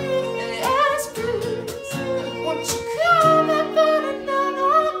 yes, please. Won't you come and put it down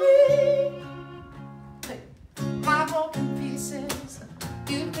on me? My broken pieces,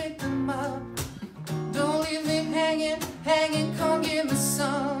 you pick them up. Don't leave me hanging, come give me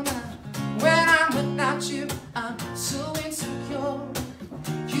some. When I'm without you, I'm so insecure.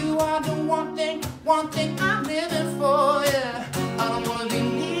 You are the one thing I'm living for, yeah. I don't wanna be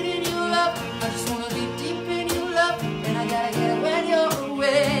needing your love, I just wanna be deep in your love. And I gotta get it when you're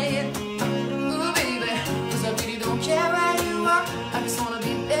away. Ooh, baby, 'cause I really don't care where you are. I just wanna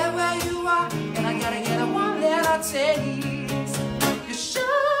be there where you are. And I gotta get a one that I taste. Your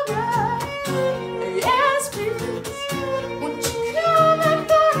sugar, yes, please. Won't you come and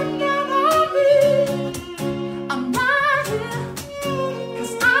put it down on me? I'm right here,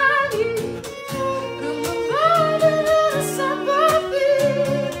 'cause I need little love and little sympathy.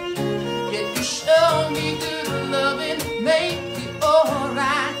 Yet you show me good loving, make it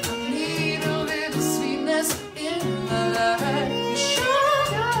alright. I need a little sweetness in my life. Your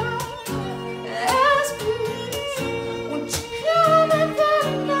sugar, yes, please. Won't you come and put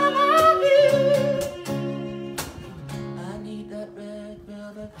it down on me? I need that red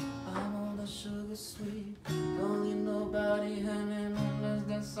velvet, I'm on the sugar sweet. Don't need nobody hanging unless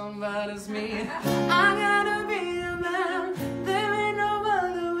that somebody's me. I gotta be a man, there ain't no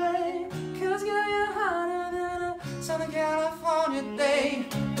other way. 'Cause girl, you're hotter than a Southern California day.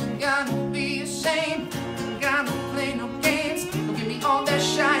 Ain't gotta be ashamed, ain't gotta play no games. Don't give me all that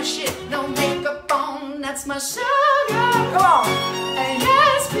shy shit, no makeup on, that's my sugar. Come on, and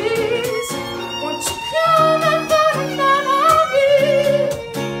yes, please. Won't you come and put it down on me?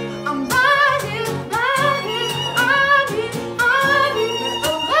 I'm right here, I need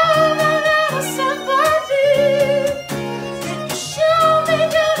little love and little sympathy. Can you show me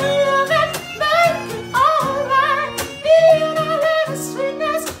good love and make it alright? Need a little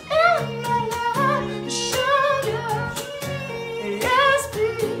sweetness in my life. Sugar, yes,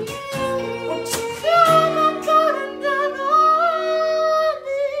 please. Won't you come and put it down on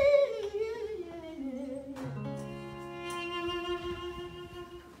me?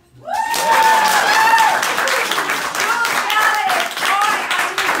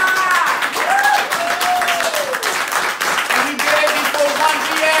 And we did it before 1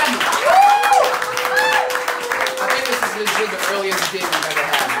 p.m. I think this is legit the earliest gig we've ever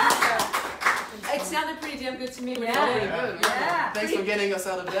had. It sounded pretty damn good to me. Yeah. Pretty good. Yeah. Thanks for getting us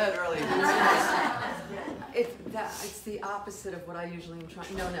out of bed early. It's the opposite of what I usually am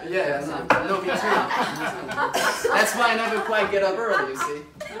trying. No. Yeah, no, me too. That's why I never quite get up early, you see.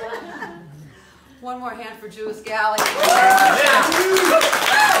 One more hand for Jules Galli. Thank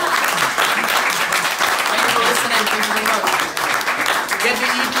you for listening. Thank you very much. Get the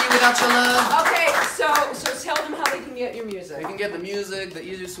EP Without Your Love. Okay, so tell them how they can get your music. You can get the music. The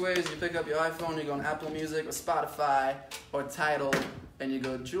easiest way is you pick up your iPhone, you go on Apple Music or Spotify or Tidal, and you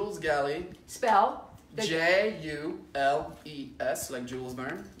go Jules Galli. Spell. Jules, like Jules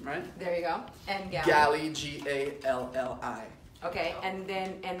Verne, right? There you go. And Galli. Galli, Galli. Okay, and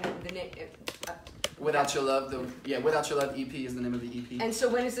then the name. Without Your Love, Without Your Love EP is the name of the EP. And so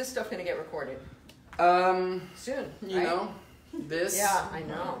when is this stuff going to get recorded? Soon, Soon, you right? know. this. Yeah, I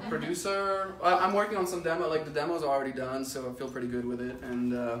know. Producer. I'm working on some demo. Like the demo's already done, so I feel pretty good with it.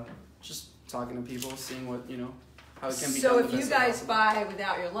 And just talking to people, seeing what how it can be so done. if you guys buy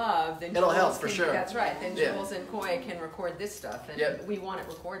Without Your Love, then it'll Jules help for can, sure. That's right. Then Jules and Coy can record this stuff, and we want it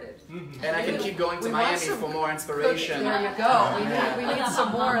recorded. And I can keep going to Miami for more inspiration. There you go. We need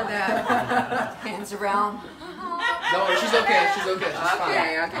some more of that. Hands around. No, she's okay. She's okay. She's fine.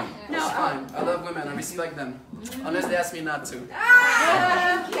 Okay. No, she's fine. I love women. I respect them, unless they ask me not to.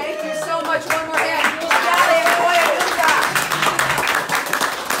 Thank you so much. One more hand. Jules Galli and Coy Anunta.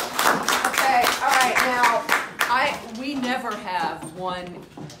 Okay. All right. Now, we never have one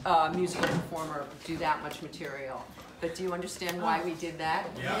musical performer do that much material. But do you understand why we did that?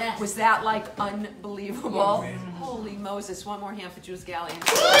 Yeah. Yes. Was that like unbelievable? Holy Moses. One more hand for Jules Galli.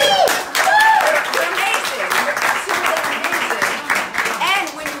 You're amazing. You're absolutely amazing. And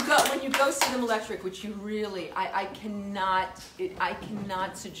when you go see them electric, which you really, I cannot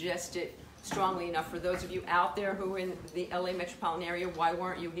suggest it strongly enough for those of you out there who are in the LA metropolitan area. Why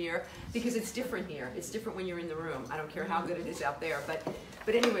weren't you here? Because it's different here. It's different when you're in the room. I don't care how good it is out there, but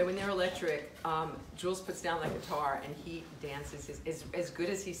anyway, when they're electric, Jules puts down the guitar and he dances as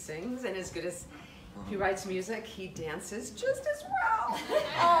good as he sings and as good as he writes music. He dances just as well.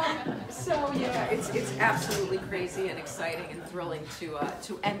 So yeah, it's absolutely crazy and exciting and thrilling to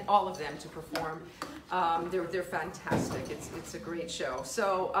and all of them to perform. They're fantastic. It's a great show.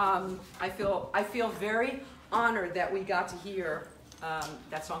 So I feel very honored that we got to hear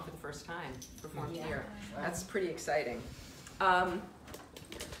that song for the first time performed here. That's pretty exciting.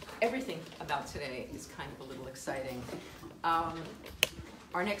 Everything about today is kind of a little exciting.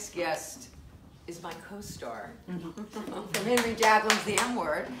 Our next guest is my co-star from Henry Jaglam's The M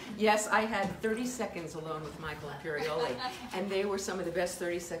Word. Yes, I had 30 seconds alone with Michael Imperioli, and they were some of the best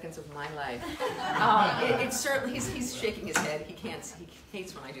 30 seconds of my life. It's certainly, he's shaking his head. He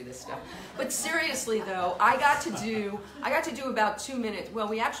hates when I do this stuff. But seriously though, I got to do about 2 minutes. Well,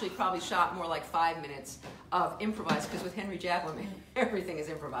 we actually probably shot more like 5 minutes of improvised, because with Henry Jaglam, everything is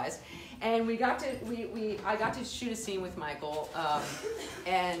improvised. And I got to shoot a scene with Michael,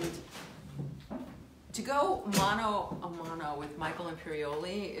 and to go mano a mano with Michael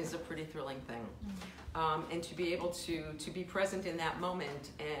Imperioli is a pretty thrilling thing. And to be able to be present in that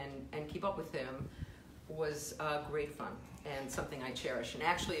moment and keep up with him was great fun and something I cherish. And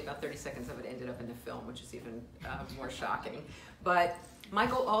actually about 30 seconds of it ended up in the film, which is even more shocking. But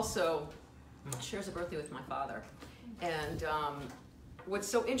Michael also shares a birthday with my father. And what's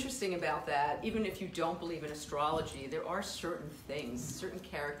so interesting about that, even if you don't believe in astrology, there are certain things, certain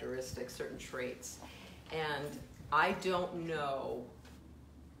characteristics, certain traits. And I don't know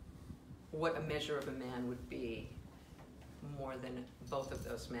what a measure of a man would be more than both of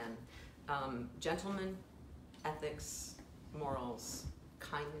those men. Gentleman, ethics, morals,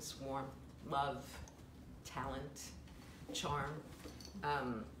 kindness, warmth, love, talent, charm.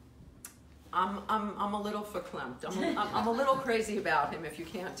 I'm a little verklempt. I'm a little crazy about him, if you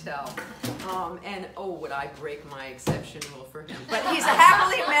can't tell. And oh, would I break my exception rule for him? But he's a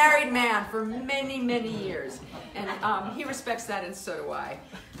happily married man for many, many years, and he respects that, and so do I.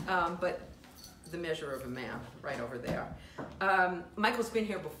 But the measure of a man, right over there. Michael's been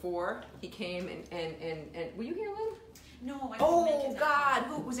here before. He came and were you here, Lynn? No, I Oh didn't make it. God,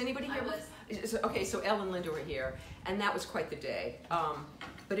 who was anybody here? I was. Okay, so Elle and Linda were here, and that was quite the day.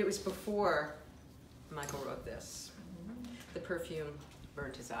 But it was before Michael wrote this. The Perfume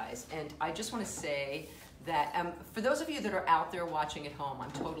Burned His Eyes. And I just want to say that for those of you that are out there watching at home,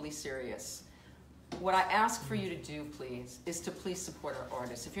 I'm totally serious. What I ask for you to do, please, is to please support our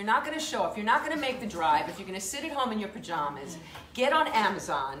artists. If you're not going to show up, if you're not going to make the drive, if you're going to sit at home in your pajamas, get on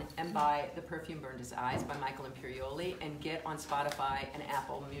Amazon and buy The Perfume Burned His Eyes by Michael Imperioli, and get on Spotify and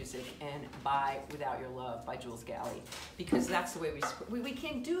Apple Music and buy Without Your Love by Jules Galli. Because that's the way we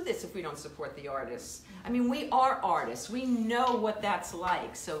can't do this if we don't support the artists. I mean, we are artists. We know what that's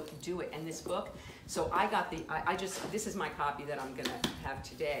like, so do it. And this book, so I got this is my copy that I'm going to have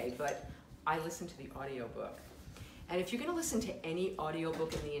today, but I listened to the audiobook. And if you're going to listen to any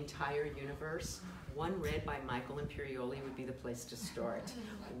audiobook in the entire universe, one read by Michael Imperioli would be the place to start.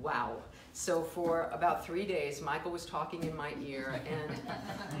 Wow. So for about 3 days, Michael was talking in my ear,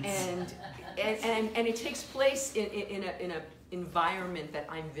 and it takes place in an environment that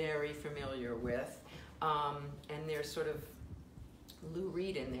I'm very familiar with. And there's sort of Lou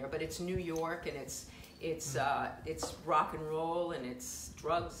Reed in there, but it's New York, and it's rock and roll, and it's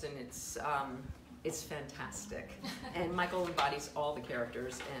drugs, and it's fantastic. And Michael embodies all the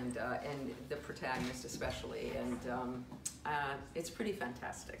characters, and the protagonist especially, and it's pretty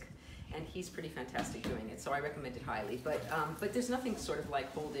fantastic. and he's pretty fantastic doing it, so I recommend it highly. But there's nothing sort of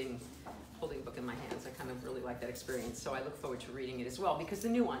like holding a book in my hands. I kind of really like that experience, so I look forward to reading it as well, because the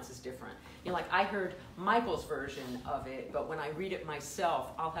nuance is different. You know, like I heard Michael's version of it, but when I read it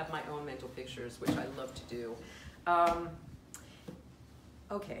myself, I'll have my own mental pictures, which I love to do.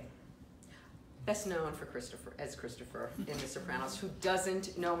 Okay. Best known for Christopher in The Sopranos. Who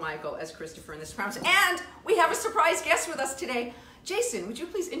doesn't know Michael as Christopher in The Sopranos? And we have a surprise guest with us today. Jason, would you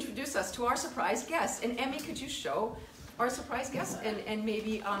please introduce us to our surprise guest? And Emmy, could you show our surprise guest? And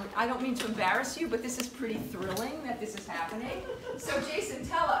maybe, I don't mean to embarrass you, but this is pretty thrilling that this is happening. So Jason,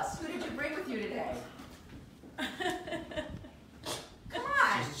 tell us, who did you bring with you today? Come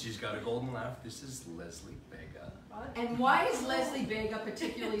on. She's got a golden laugh. This is Leslie Vega. And why is Leslie Vega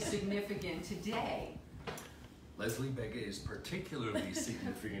particularly significant today? Leslie Vega is particularly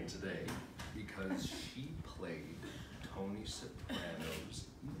significant today because she played Tony Soprano's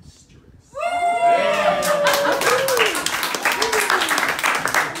mistress.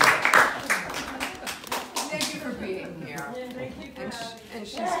 Thank you for being here. Thank you for And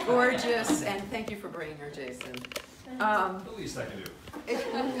she's gorgeous, and thank you for bringing her, Jason. The least I can do.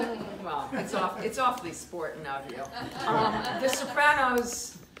 Well, it's awfully sporting of you. The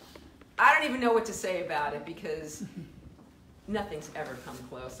Sopranos, I don't even know what to say about it, because nothing's ever come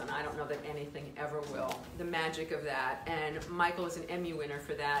close, and I don't know that anything ever will. The magic of that, and Michael is an Emmy winner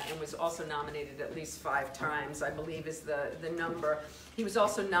for that, and was also nominated at least 5 times, I believe is the number. He was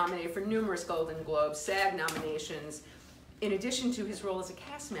also nominated for numerous Golden Globes, SAG nominations. In addition to his role as a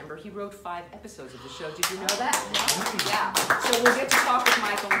cast member, he wrote 5 episodes of the show. Did you know that? Yeah. So we'll get to talk with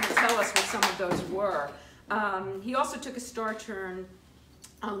Michael, and he'll tell us what some of those were. He also took a star turn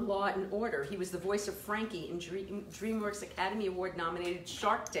on Law and Order. He was the voice of Frankie in DreamWorks Academy Award nominated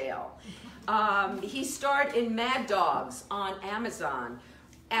Shark Tale. He starred in Mad Dogs on Amazon.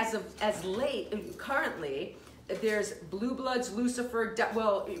 Currently, there's Blue Bloods, Lucifer,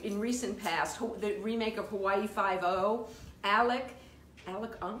 well, in recent past, the remake of Hawaii Five-0, Alec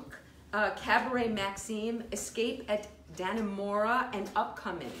Unk, Cabaret Maxime, Escape at Dannemora, and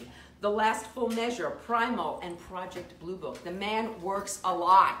upcoming The Last Full Measure, Primal, and Project Blue Book. The man works a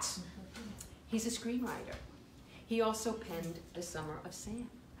lot. He's a screenwriter. He also penned The Summer of Sam.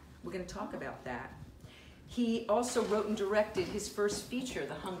 We're going to talk about that. He also wrote and directed his first feature,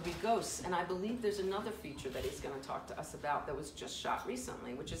 The Hungry Ghosts, and I believe there's another feature that he's going to talk to us about that was just shot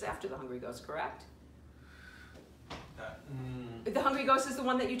recently, which is after The Hungry Ghosts, correct? The Hungry Ghosts is the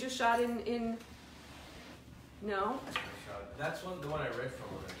one that you just shot in No? That's the one I read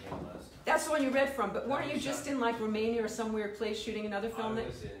from when I came last. That's the one you read from, but weren't you just in like Romania or some weird place shooting another film? I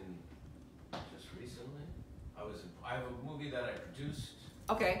was in, just recently, I have a movie that I produced.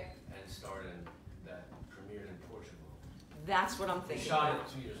 Okay. And starred in, that premiered in Portugal. That's what I'm thinking. We shot it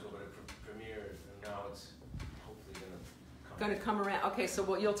 2 years ago, but it premiered, and now it's hopefully going to come around. Okay,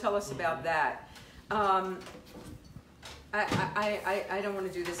 so you'll tell us about that. I don't want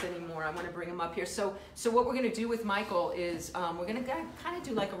to do this anymore. I want to bring him up here. So what we're going to do with Michael is we're going to kind of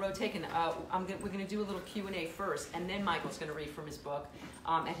do like a rotation. We're going to do a little Q&A first, and then Michael's going to read from his book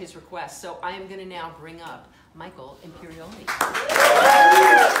at his request. So I am going to now bring up Michael Imperioli.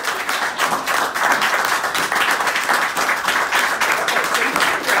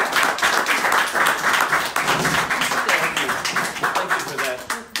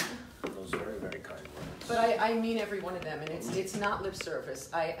 I mean every one of them, and it's not lip service.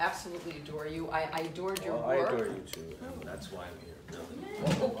 I absolutely adore you. I adored your work. I adore you too, and that's why I'm here.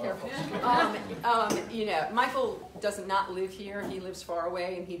 Oh, careful. You know, Michael does not live here. He lives far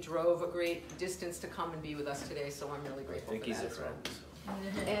away, and he drove a great distance to come and be with us today, so I'm really grateful for that. I think he's a friend.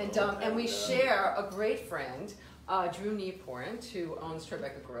 And we share a great friend, Drew Nieporent, who owns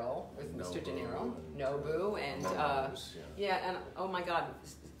Tribeca Grill with Mr. De Niro, Nobu, and and oh my God,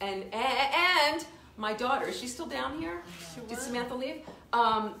 and my daughter, is she still down here? Did Samantha leave?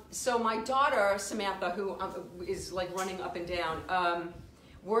 So my daughter, Samantha, who is like running up and down,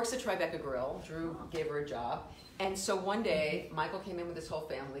 works at Tribeca Grill. Drew gave her a job. And so one day, Michael came in with his whole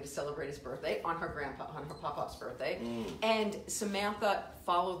family to celebrate his birthday on her pop-up's birthday. And Samantha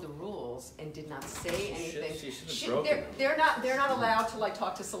followed the rules and did not say anything. They're not allowed to like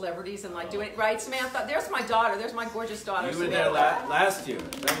talk to celebrities and like do it, right, Samantha? There's my daughter. There's my gorgeous daughter. You were there last year.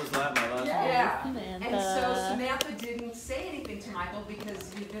 That was my last year. Yeah. And so Samantha didn't say anything to Michael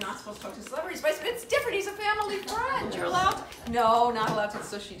because you're not supposed to talk to celebrities. But it's different. He's a family friend. You're allowed to. No, not allowed to.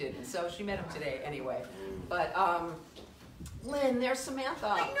 So she didn't. So she met him today anyway. But Lynn, there's Samantha.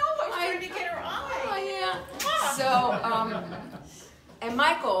 I know. I was trying to get her eye. Oh yeah. So and And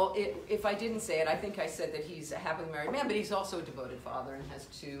Michael, if I didn't say it, I think I said that he's a happily married man, but he's also a devoted father and has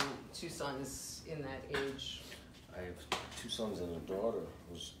two sons in that age. I have 2 sons and a daughter.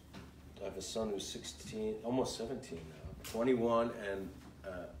 I have a son who's 16, almost 17 now, 21, and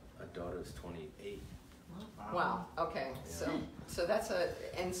a daughter is 28. Wow. Okay. So that's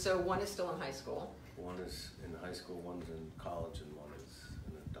and so one is still in high school. One is in high school, one's in college, and one is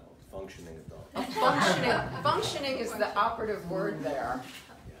an adult, functioning adult. Functioning is the operative word there.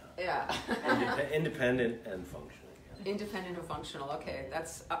 Yeah. Independent and functioning. Yeah. Independent and functional. Okay,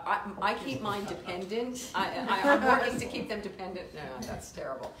 that's I keep mine dependent. I'm working to keep them dependent. No, that's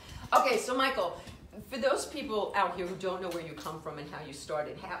terrible. Okay, so Michael, for those people out here who don't know where you come from and how you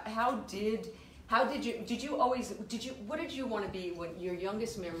started, what did you want to be when your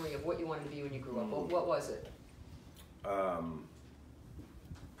youngest memory of what you wanted to be when you grew up? What was it?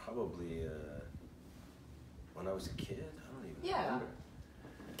 Probably when I was a kid. I don't even remember.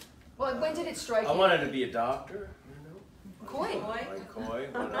 Well, when did it strike you? I wanted to be a doctor. Coy. Like coy,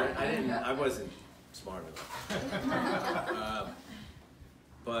 but I wasn't smart enough.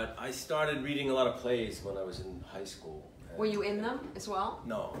 But I started reading a lot of plays when I was in high school. Were you in them as well?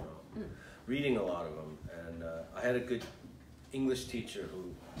 No. Reading a lot of them, and I had a good English teacher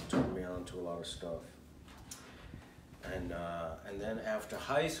who turned me on to a lot of stuff. And then after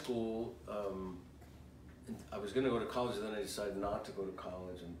high school, I was going to go to college, and then I decided not to go to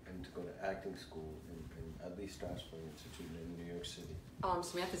college and to go to acting school at Lee Strasberg Institute in New York City.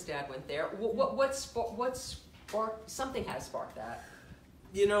 Samantha's dad went there. What sparked? Something had to spark that.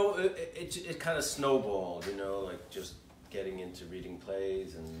 You know, it kind of snowballed. You know, like just getting into reading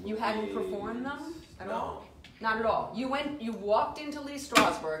plays and movies. You hadn't performed them at No. all? Not at all. You walked into Lee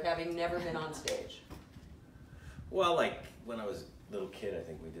Strasberg having never been on stage. Well, like when I was a little kid, I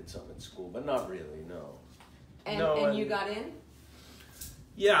think we did something at school, but not really, no. And you got in?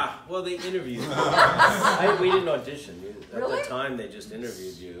 Yeah, well, they interviewed me. We didn't audition. At the time, they just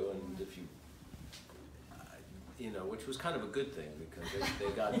interviewed you, and if you, which was kind of a good thing because they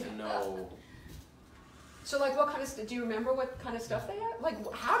got to know. So, like, what kind of do you remember what kind of stuff they had? Like,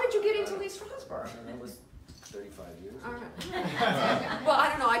 how did you get into Lee Strasberg? That was 35 years ago. All right. Well, I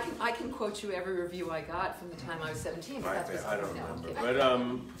don't know. I can quote you every review I got from the time I was 17. But that's I don't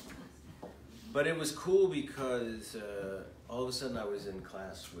remember. But it was cool because all of a sudden I was in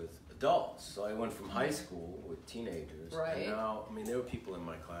class with adults. So I went from high school with teenagers. Right. And now, there were people in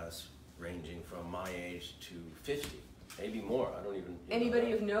my class ranging from my age to 50, maybe more. I don't even.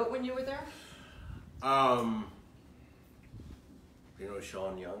 Anybody of note when you were there? You know who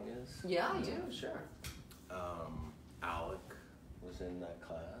Sean Young is? Yeah, I do. Sure. Alec was in that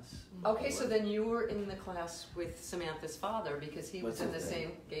class. Okay, so then you were in the class with Samantha's father because he was in the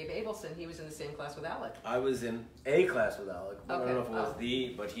same, Gabe Abelson, he was in the same class with Alec. I was in a class with Alec. I don't know if it was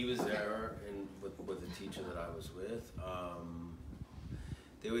the, but he was there with the teacher that I was with.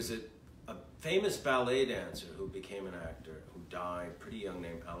 There was a famous ballet dancer who became an actor who died, pretty young,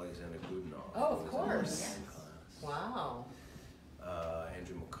 named Alexander Goodenough. Oh, of course. Yes. Wow.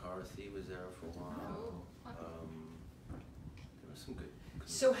 Andrew McCarthy was there for a while. There was some good.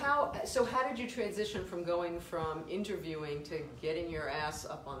 So how did you transition from going from interviewing to getting your ass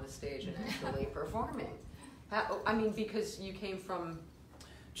up on the stage and actually performing? Because you came from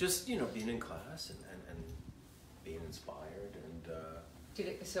just being in class and being inspired and.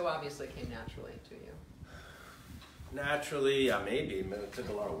 So obviously it came naturally to you. Naturally, maybe. It took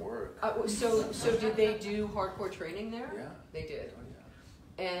a lot of work. So did they do hardcore training there? Yeah. They did. Oh,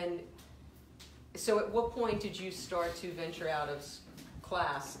 yeah. And so at what point did you start to venture out of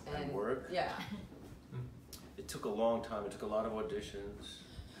class and work? Yeah. It took a long time. It took a lot of auditions.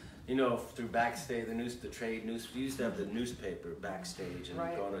 Through backstage, the trade news. We used to have the newspaper backstage and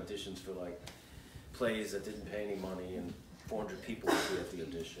go on auditions for like plays that didn't pay any money and 400 people would be at the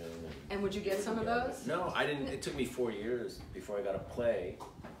audition. And would you get some of those? No, I didn't. It took me 4 years before I got a play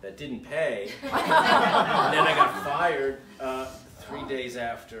that didn't pay. And then I got fired 3 days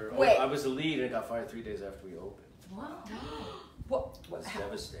after. Wait. I was the lead and I got fired 3 days after we opened. Wow. It was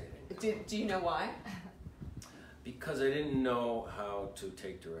devastating. Do you know why? Because I didn't know how to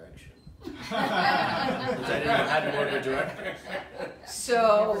take direction. Because I didn't know how to work with directors.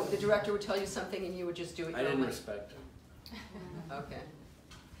 So the director would tell you something and you would just do it. I didn't respect him. Okay.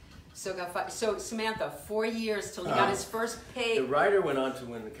 So Samantha, 4 years till he got his first pay. The writer went on to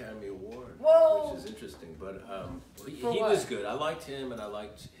win an Academy Award, Whoa. which is interesting. But he was good. I liked him and I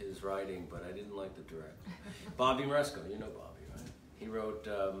liked his writing, but I didn't like the director. Bobby Moresco, you know Bobby, right? He wrote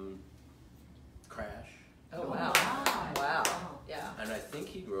Crash. Oh wow! Wow! Yeah. And I think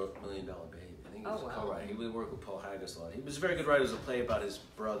he wrote $1 Million Baby. I think He Oh, was a wow. co-writer. He would work with Paul Haggis a lot. He was a very good writer. It was a play about his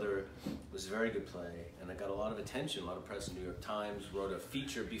brother. It was a very good play, and it got a lot of attention, a lot of press in the New York Times. Wrote a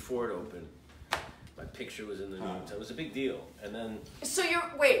feature before it opened. My picture was in the news. It was a big deal. And then So your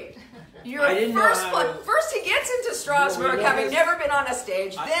I didn't know first how play, to- first he gets into Strasberg, No, having was- never been on a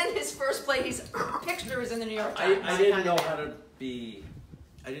stage. Then his first play, his picture is in the New York Times. I didn't know how to be.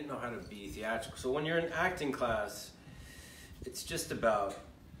 I didn't know how to be theatrical. So when you're in acting class, it's just about.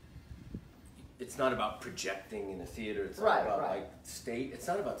 It's not about projecting in a theater. It's not Right, about right. like stage. It's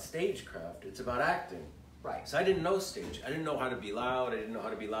not about stagecraft. It's about acting. Right. So I didn't know stage. I didn't know how to be loud. I didn't know how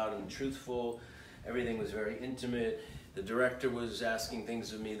to be loud and truthful. Everything was very intimate. The director was asking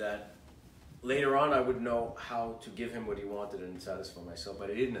things of me that later on I would know how to give him what he wanted and satisfy myself, but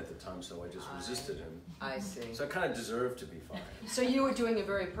I didn't at the time, so I just resisted him. I see. So I kind of deserved to be fired. So you were doing a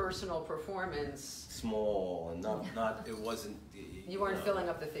very personal performance. Small and not it wasn't. You weren't filling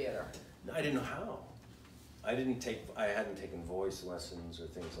up the theater. I didn't know how. I hadn't taken voice lessons or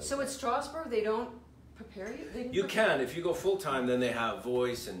things like So that. at Strasberg, they don't prepare you? They You can. If you go full-time, then they have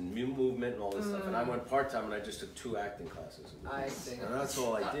voice and movement and all this stuff. And I went part-time and I just took 2 acting classes. I see. And that's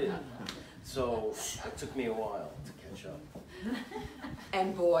all I did. So it took me a while to catch up.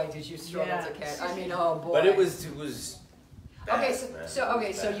 And boy, did you struggle to catch. I mean, oh boy. But it was bad, Okay, man. so It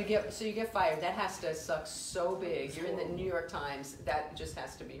was you get fired. That has to suck so big. You're in the New York Times. That just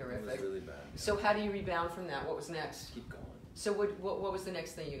has to be It horrific. was really bad. So how do you rebound from that? What was next? Keep going. So what was the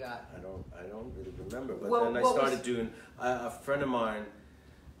next thing you got? I don't really remember. But Well, then I what started was- doing. A friend of mine,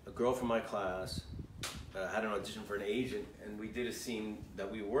 a girl from my class, had an audition for an agent, and we did a scene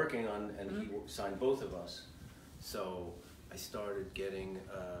that we were working on, and he signed both of us. So I started getting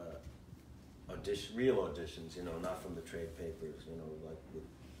real auditions, not from the trade papers, like.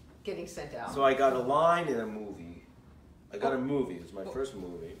 Getting sent out. So I got a line in a movie. I got a movie. It was my first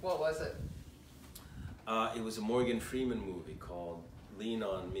movie. What was it? It was a Morgan Freeman movie called Lean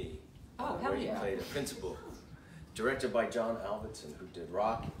on Me. Oh, hell where he yeah. played a principal. Directed by John Alvinson, who did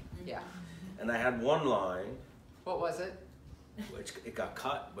Rocky. Yeah. And I had one line, What was it? which it got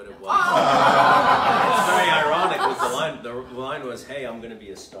cut, but it was. It's very ironic. Was the line was, "Hey, I'm going to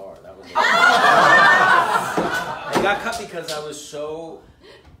be a star." That was. It got cut because I was so.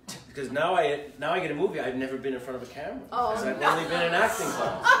 Because now I get a movie. I've never been in front of a camera. Because I've only been in acting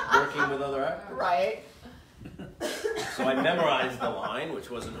class, working with other actors. Right. So I memorized the line, which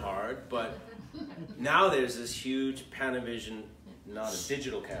wasn't hard, but now there's this huge Panavision, not a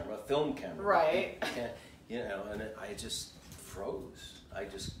digital camera, a film camera. Right. And I just froze. I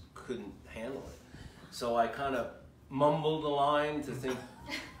just couldn't handle it. So I kind of mumbled the line to think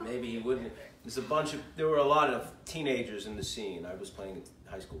maybe he wouldn't. There were a lot of teenagers in the scene. I was playing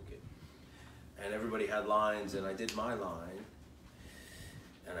a high school kid. And everybody had lines, and I did my line.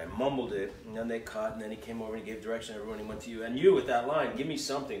 And I mumbled it, and then they cut, and then he came over and he gave direction. Everyone went to you, and you with that line, give me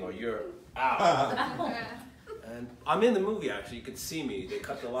something or you're out. And I'm in the movie, actually. You could see me. They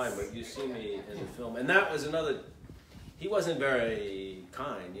cut the line, but you see me in the film. And that was another. He wasn't very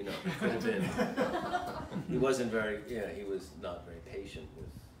kind, He could have been. He wasn't very. He was not very patient with,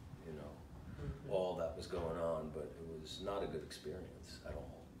 all that was going on. But it was not a good experience at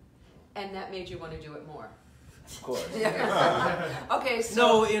all. And that made you want to do it more. Of course. Okay,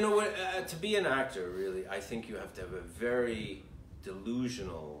 so... No, to be an actor, really, I think you have to have a very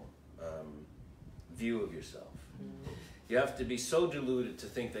delusional view of yourself. You have to be so deluded to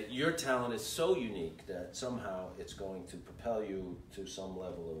think that your talent is so unique that somehow it's going to propel you to some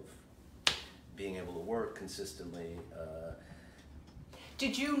level of being able to work consistently.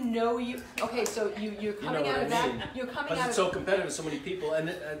 Did you know you... Okay, so you're coming out of that... You're coming out Because of... it's so competitive, so many people, and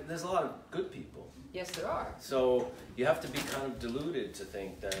there's a lot of good people. Yes, there are. So you have to be kind of deluded to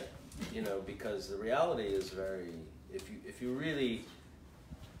think that, because the reality is very, if you really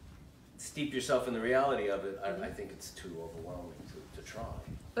steep yourself in the reality of it, I think it's too overwhelming to try.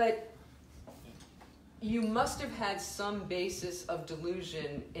 But you must have had some basis of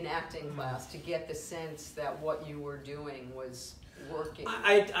delusion in acting class to get the sense that what you were doing was working.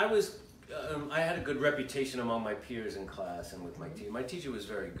 I had a good reputation among my peers in class and with my teacher. My teacher was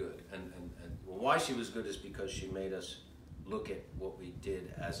very good, and why she was good is because she made us look at what we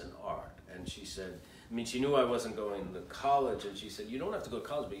did as an art. And she said, she knew I wasn't going to college, and she said, you don't have to go to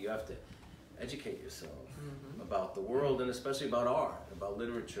college, but you have to educate yourself about the world, and especially about art, about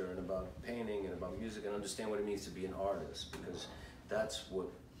literature, and about painting, and about music, and understand what it means to be an artist, because that's what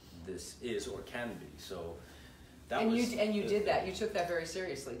this is or can be. So that you did that. You took that very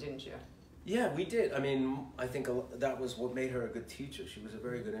seriously, didn't you? Yeah, we did. I think that was what made her a good teacher. She was a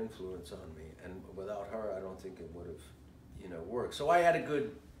very good influence on me, and without her, I don't think it would have, worked. So I had a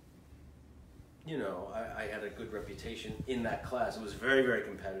good you know, I had a good reputation in that class. It was very, very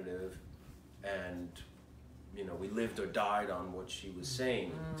competitive, and you know, we lived or died on what she was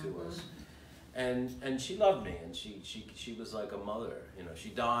saying to us. And she loved me, and she was like a mother. You know, she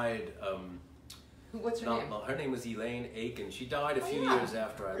died. What's her name? Her name was Elaine Aiken. She died a few years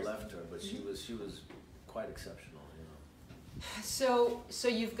after I left her, but she was quite exceptional. You know. So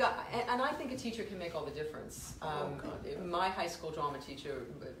you've got, and I think a teacher can make all the difference. My high school drama teacher,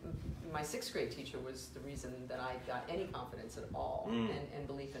 my 6th grade teacher, was the reason that I got any confidence at all and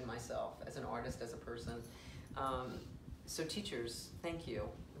belief in myself as an artist, as a person. So teachers, thank you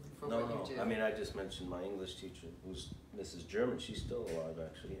for what you do. I mean, I just mentioned my English teacher, who's Mrs. German. She's still alive,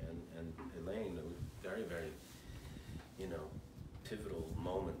 actually, and Elaine. It was very, very, you know, pivotal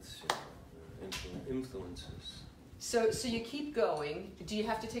moments, you know, influences. So you keep going. Do you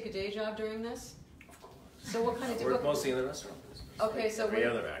have to take a day job during this? Of course. So what kind of? I work mostly in the restaurant business. Okay, like so every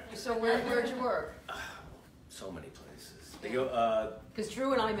other actor. So where'd you work? So many places. Because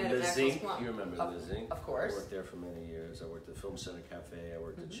Drew and I met at Maxwell's Plum. You remember Le Zinc? Of course. I worked there for many years. I worked at Film Center Cafe. I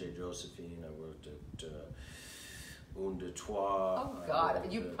worked at Chez Josephine. I worked at Un de Trois. Oh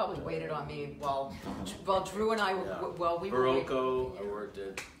God, you probably waited on me while Drew and I were we were. Barocco. I worked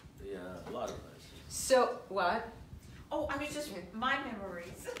at a lot of places. So what? Oh, I was just my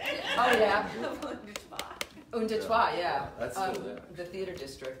memories. Oh yeah. Un de Un Trois, yeah. That's still there. The theater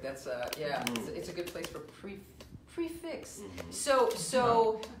district. That's it's a good place for prefix.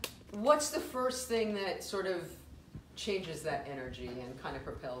 So what's the first thing that sort of changes that energy and kind of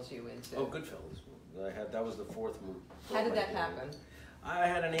propels you into? Oh, Goodfellas. That was the fourth movie. How did that happen? I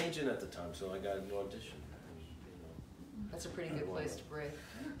had an agent at the time, so I got an audition. That's a pretty good place to break.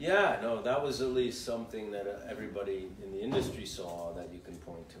 Yeah, no, that was at least something that everybody in the industry saw that you can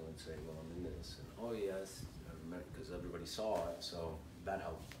point to and say, well, I'm in this. And, oh, yes, because everybody saw it, so that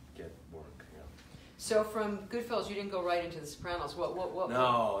helped get work. Yeah. So from Goodfellas, you didn't go right into The Sopranos. What?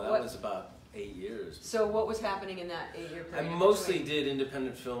 No, that was about 8 years. So what was happening in that 8-year period? I mostly did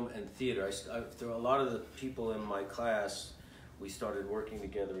independent film and theater. There were a lot of the people in my class. We started working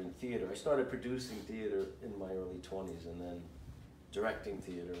together in theater. I started producing theater in my early 20s, and then directing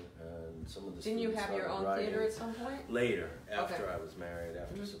theater, and some of the Didn't you have your own writing theater at some point? Later, after I was married,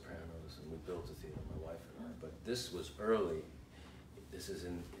 after Sopranos, and we built a theater, my wife and I. But this was early. This is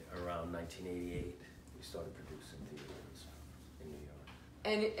in around 1988. We started producing theater in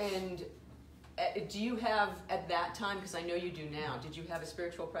New York. And do you have at that time? Because I know you do now. Did you have a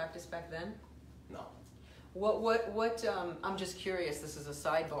spiritual practice back then? No. What? I'm just curious. This is a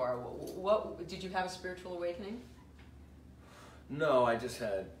sidebar. What did you have a spiritual awakening? No, I just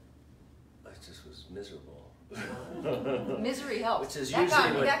was miserable. Misery helps. Which is that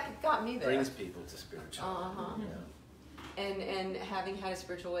usually that got me there. Brings people to spirituality. Yeah. And having had a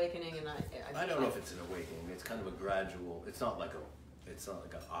spiritual awakening, and I don't know if it's an awakening. It's kind of a gradual. It's not like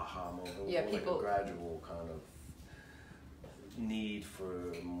an aha moment. Yeah, people. Like a gradual kind of need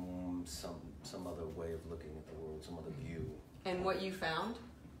for some other way of looking at the world, some other view. And what you found?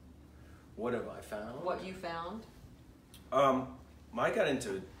 What have I found? What you found? I got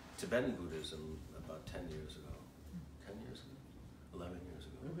into Tibetan Buddhism about 10 years ago. 10 years ago? 11 years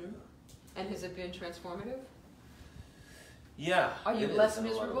ago. Mm-hmm. And has it been transformative? Yeah. Are you less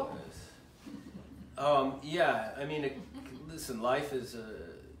miserable? Yeah. I mean, listen, life is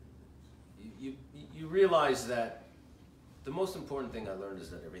you realize that the most important thing I learned is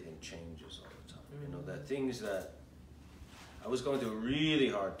that everything changes all the time. You know, that things that I was going through a really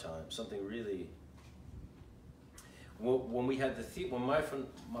hard time, something really. When we had when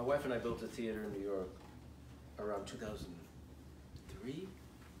my wife and I built a theater in New York around 2003,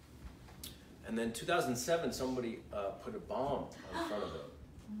 and then 2007 somebody put a bomb in front of it,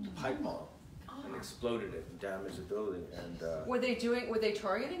 a pipe bomb, and exploded it and damaged the building. And were they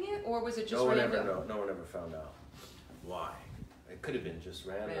targeting it, or was it just random? No one ever found out why. It could have been just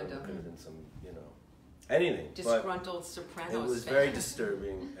random. It could have been some, anything. Disgruntled Sopranos. It was very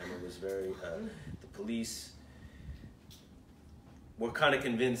disturbing, and it was very. The police were kind of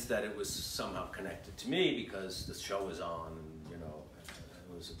convinced that it was somehow connected to me because the show was on, and it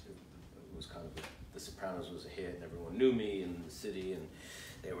was kind of The Sopranos was a hit, and everyone knew me in the city, and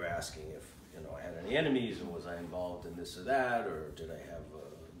they were asking if I had any enemies, and was I involved in this or that, or did I have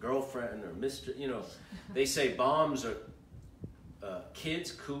a girlfriend or mistress? They say bombs are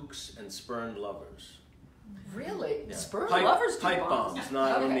kids, kooks, and spurned lovers. Really? Yeah. Spurned lovers do pipe bombs.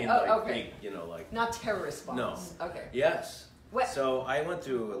 Not okay. I mean like big, like not terrorist bombs. No. Okay. Yes. What? So I went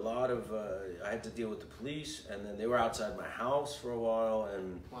through a lot of. I had to deal with the police, and then they were outside my house for a while,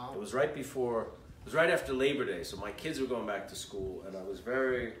 and it was right after Labor Day. So my kids were going back to school, and I was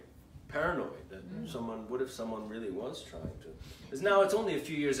very paranoid that what if someone really was trying to? Because now it's only a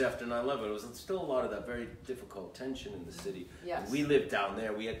few years after 9/11. It was still a lot of that very difficult tension in the city. Yes. And we lived down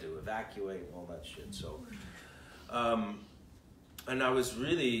there. We had to evacuate and all that shit. So, and I was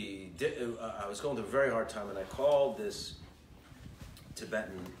really, I was going through a very hard time, and I called this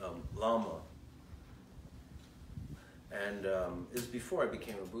Tibetan Lama. And it was before I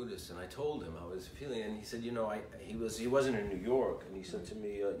became a Buddhist, and I told him how I was feeling, and he said, you know, he wasn't in New York, and he said to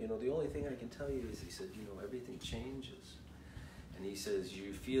me, you know, the only thing I can tell you is, he said, you know, everything changes, and he says,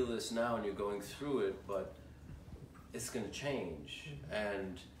 you feel this now and you're going through it, but it's going to change,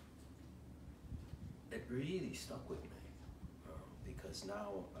 and it really stuck with me, because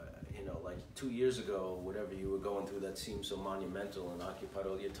now, you know, like 2 years ago, whatever you were going through that seemed so monumental and occupied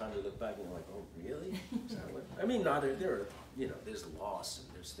all your time, to look back and you're like, oh, really? Is that what? I mean, there are, you know, there's loss and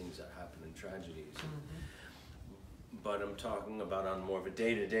there's things that happen and tragedies. But I'm talking about on more of a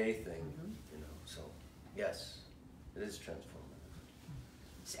day-to-day thing, you know, so yes, it is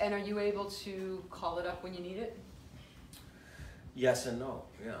transformative. And are you able to call it up when you need it? Yes and no,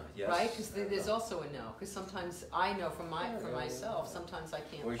 yeah, yes. Right, because there's also a no. Because sometimes I know for myself, sometimes I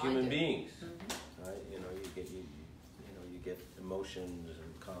can't We're find human it. beings, right? You know, you get emotions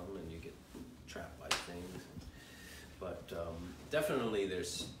and come, and you get trapped by things. But definitely,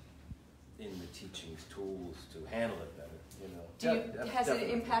 there's in the teachings tools to handle it better. You know, has it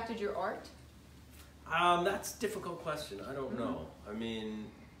impacted your art? That's a difficult question. I don't know. I mean,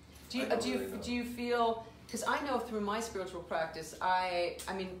 do you feel? Because I know through my spiritual practice, I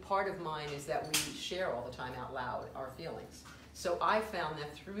mean, part of mine is that we share all the time out loud our feelings. So I found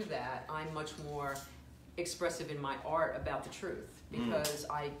that through that, I'm much more expressive in my art about the truth, because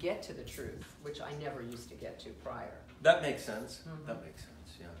I get to the truth, which I never used to get to prior. That makes sense. That makes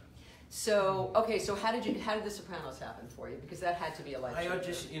sense, yeah. So, okay, so how did The Sopranos happen for you? Because that had to be a life changer. I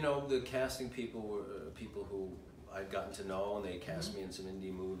auditioned, you know, the casting people were people who I'd gotten to know, and they cast me in some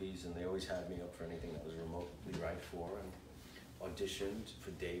indie movies, and they always had me up for anything that was remotely right for, and auditioned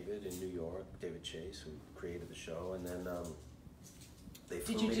for David in New York, David Chase, who created the show, and then they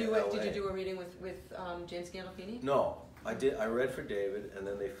flew me to LA. Did you do a reading with James Gandolfini? No, I did. I read for David, and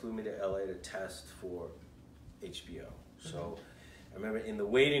then they flew me to LA to test for HBO. So I remember in the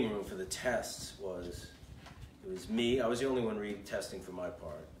waiting room for the tests it was me. I was the only one testing for my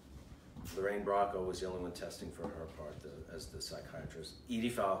part. Lorraine Bracco was the only one testing for her part as the psychiatrist. Edie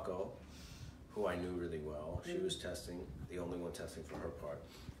Falco, who I knew really well, she was the only one testing for her part.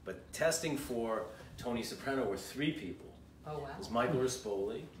 But testing for Tony Soprano were 3 people. Oh, wow. It was Michael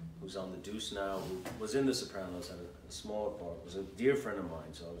Rispoli, who's on The Deuce now, who was in The Sopranos, had a smaller part, was a dear friend of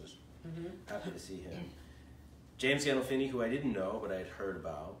mine, so I was happy to see him. James Gandolfini, who I didn't know, but I had heard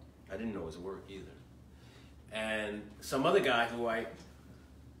about. I didn't know his work either. And some other guy who I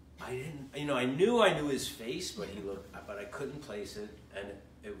didn't, you know, I knew his face, but I couldn't place it, and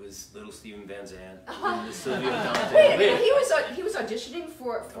it was little Stephen Van Zandt in the Silvio Dante wig. Wait, he was auditioning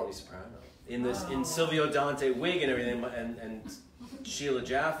for Tony Soprano in Silvio Dante wig and everything, and Sheila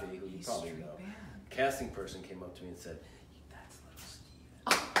Jaffe, who you probably know, casting person, came up to me and said, "That's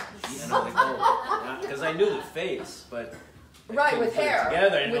little Stephen." And I'm like, oh, because I knew the face, but right, with hair,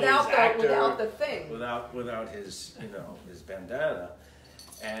 together, without the thing, without his, you know, his bandana.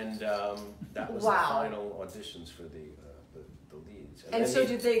 And that was the final auditions for the leads. And so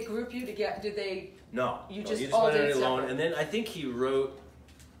did they group you together? Did they? No. You just went all in did it alone. separate? And then I think he wrote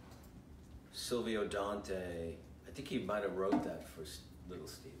Silvio Dante. I think he might have wrote that for Little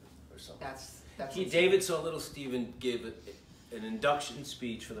Stephen or something. That's David saw Little Stephen give an induction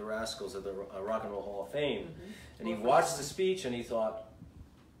speech for the Rascals at the Rock and Roll Hall of Fame. And he watched the speech and he thought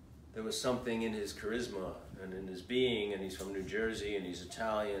there was something in his charisma and in his being, and he's from New Jersey, and he's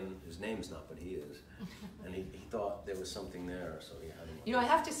Italian. His name's not, but he is. And he thought there was something there, so he had him. You know, I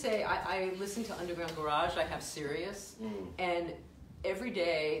have to say, I listen to Underground Garage. I have Sirius, and every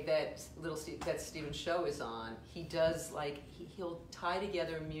day that Stephen's show is on, he does he'll tie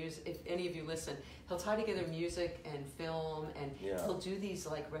together music. If any of you listen, he'll tie together music and film, and he'll do these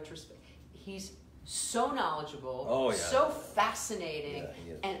retrospect. He's so knowledgeable, so fascinating,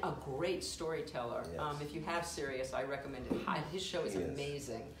 and a great storyteller. If you have Sirius, I recommend it. His show is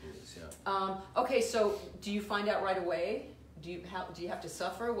amazing. Okay, so do you find out right away? Do you have to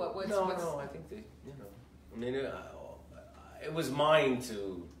suffer? No, I think I mean, it was mine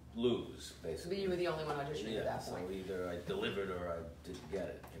to lose, basically. But you were the only one auditioning at that point. So either I delivered or I didn't get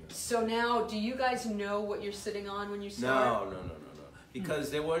it. You know? So now, do you guys know what you're sitting on when you start? No.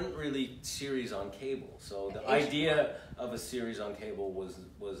 Because there weren't really series on cable, so the idea of a series on cable was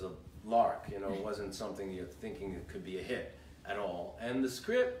a lark. You know, it wasn't something you're thinking it could be a hit at all. And the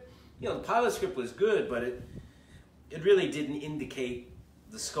script, you know, the pilot script was good, but it really didn't indicate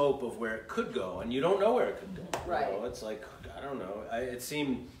the scope of where it could go, and you don't know where it could go. Right. You know, it's like, I don't know. It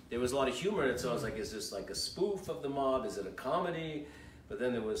seemed there was a lot of humor in it, so I was like, is this like a spoof of the mob? Is it a comedy? But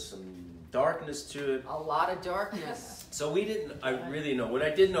then there was some darkness to it. A lot of darkness. So we didn't, I really know. What I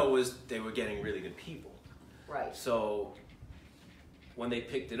did know was they were getting really good people. Right. So when they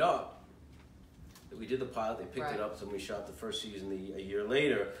picked it up, we did the pilot, they picked Right. it up, and we shot the first season a year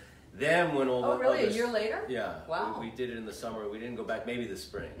later. Then when all Oh, the really? others, A year later? Yeah. Wow. We did it in the summer. We didn't go back, maybe the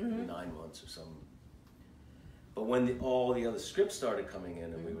spring, Mhm. 9 months or something. But when all the other scripts started coming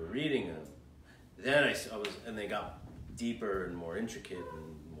in and we were reading them, then I was, and they got deeper and more intricate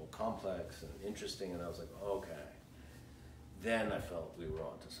and more complex and interesting, and I was like, okay. Then I felt we were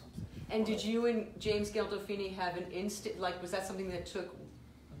onto something. And did you and James Gandolfini have an instant, like, was that something that took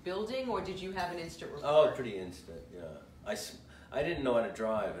building, or did you have an instant rapport? Oh, pretty instant, yeah. I didn't know how to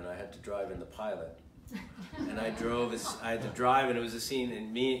drive, and I had to drive in the pilot. And I had to drive, and it was a scene,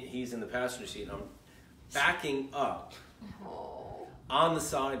 and he's in the passenger seat, and I'm backing up on the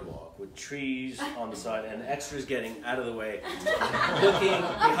sidewalk with trees on the side, and extras getting out of the way, looking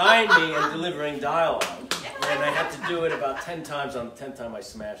behind me and delivering dialogue. And I had to do it about 10 times. On the 10th time, I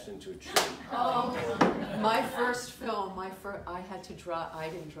smashed into a tree. Oh, my first film, I had to drive, I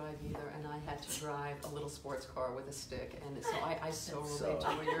didn't drive either, and I had to drive a little sports car with a stick, and so I so relate to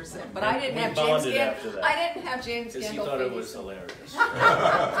what you're saying. But I didn't have James Gandolfini. I didn't have James Gandolfini. Because he thought it was hilarious.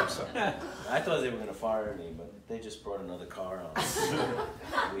 I thought they were going to fire me, but they just brought another car on.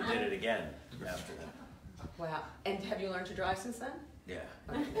 We did it again after that. Wow. And have you learned to drive since then? Yeah.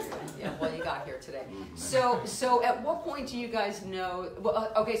 Okay. Yeah, well, you got here today. So at what point do you guys know,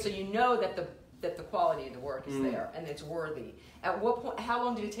 well, okay, so you know that the quality of the work is there and it's worthy. At what point, how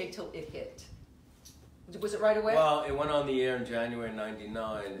long did it take till it hit? Was it right away? Well, it went on the air in January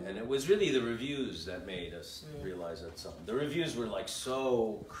 '99, and it was really the reviews that made us realize that something. The reviews were like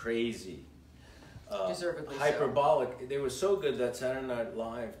so crazy. Deservedly hyperbolic. So. They were so good that Saturday Night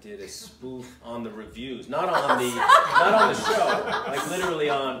Live did a spoof on the reviews, not on the show, like literally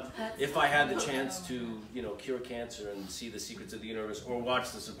on if I had the chance to, you know, cure cancer and see the secrets of the universe or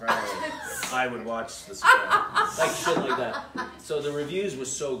watch The Sopranos, I would watch The Sopranos, like shit like that. So the reviews were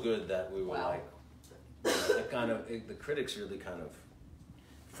so good that we were like, that kind of the critics really kind of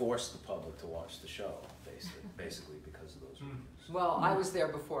forced the public to watch the show, basically because of those reviews. Well, I was there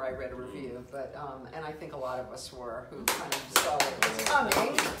before I read a review, but and I think a lot of us were who kind of saw it was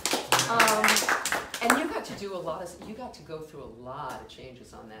coming. And you got to do you got to go through a lot of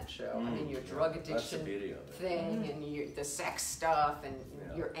changes on that show. I mean, your drug addiction thing, and the sex stuff, and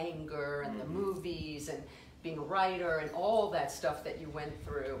your anger, and the movies, and being a writer, and all that stuff that you went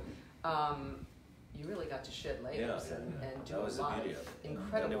through. You really got to shed layers and do a lot of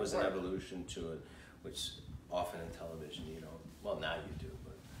incredible And there was work. an evolution to it, which often in television, you know, well now you do,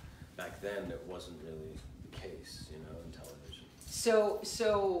 but back then it wasn't really the case, you know, in television. So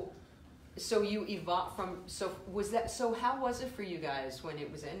you evolved from, so how was it for you guys when it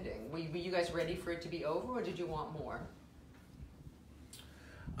was ending? Were you guys ready for it to be over, or did you want more?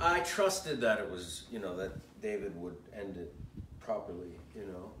 I trusted that it was, you know, that David would end it properly, you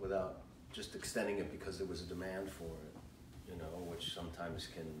know, without just extending it because there was a demand for it, you know, which sometimes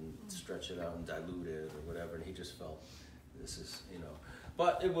can stretch it out and dilute it or whatever, and he just felt this is, you know,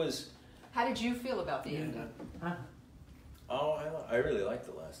 but it was. How did you feel about the ending? Oh, I really liked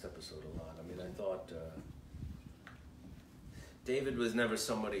the last episode a lot. I mean, I thought David was never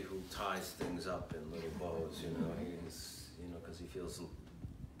somebody who ties things up in little bows, you know, he's, you know, because he feels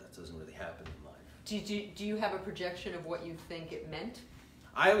that doesn't really happen in life. Do you have a projection of what you think it meant?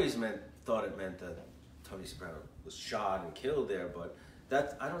 I always thought it meant that Tony Soprano was shot and killed there, but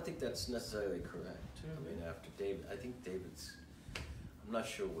I don't think that's necessarily correct. I mean, after David, I think David's, I'm not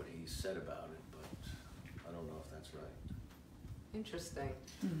sure what he said about it, but I don't know if that's right. Interesting.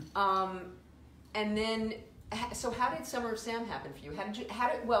 And then, so how did Summer of Sam happen for you?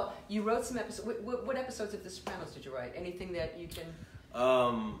 Well, you wrote some episodes. What episodes of The Sopranos did you write? Anything that you can?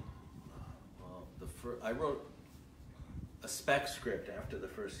 Well, I wrote a spec script after the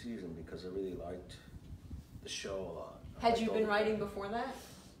first season because I really liked the show a lot. Had you been writing before that?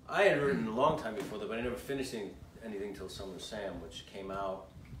 I had written a long time before that, but I never finished anything till Summer of Sam, which came out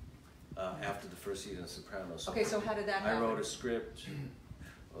after the first season of Sopranos. Okay, so how did that happen? I wrote a script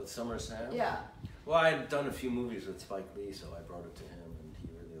with Summer of Sam. Yeah. Well, I had done a few movies with Spike Lee, so I brought it to him, and he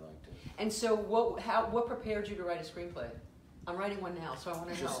really liked it. And so, what prepared you to write a screenplay? I'm writing one now, so I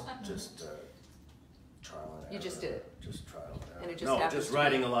want to know. Just trial and error. You just did it? Just trial and error. And it just just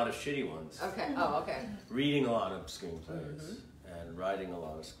writing a lot of shitty ones. Okay. Oh, okay. Reading a lot of screenplays and writing a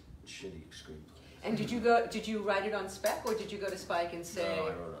lot of shitty screenplays. And did you write it on spec, or did you go to Spike and say? No, I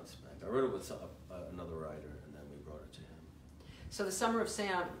wrote it on spec. I wrote it with another writer, and then we brought it to him. So the Summer of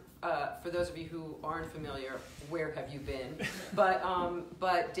Sam, for those of you who aren't familiar, where have you been?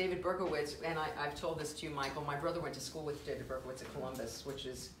 But David Berkowitz, and I've told this to you, Michael, my brother went to school with David Berkowitz at Columbus, which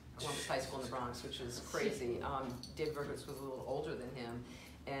is Columbus High School in the Bronx, which is crazy. David Berkowitz was a little older than him,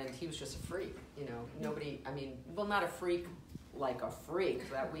 and he was just a freak, you know. Nobody, I mean, well, not a freak like a freak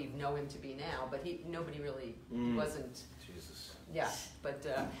that we know him to be now, but nobody really wasn't. Jesus. Yeah, but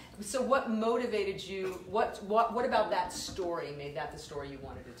so what motivated you? What about that story made that the story you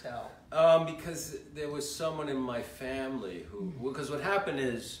wanted to tell? Because there was someone in my family who, because what happened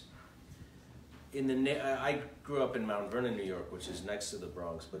is, I grew up in Mount Vernon, New York, which is next to the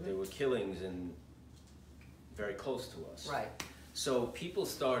Bronx, but there were killings very close to us. Right. So people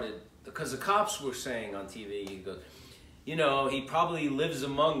started, because the cops were saying on TV, he goes, you know, he probably lives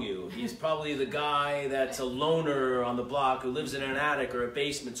among you. He's probably the guy that's a loner on the block who lives in an attic or a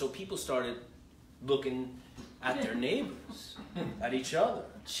basement. So people started looking at their neighbors, at each other.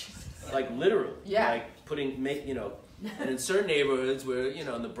 Like literally. Yeah. Like you know, and in certain neighborhoods where, you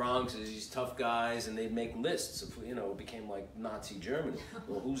know, in the Bronx, there's these tough guys and they'd make lists of, you know, it became like Nazi Germany.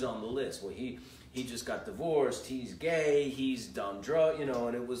 Well, who's on the list? Well, he just got divorced, he's gay, he's done drugs, you know,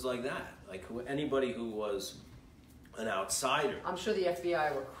 and it was like that. Like anybody who was an outsider. I'm sure the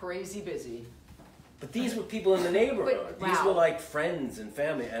FBI were crazy busy. But these were people in the neighborhood. But, these wow. were like friends and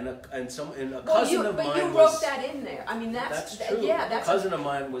family, and a cousin of mine But you was. wrote that in there. I mean, that's true. Yeah, that's a cousin of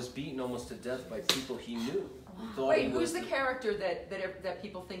mine was beaten almost to death by people he knew. Wait, who's the character that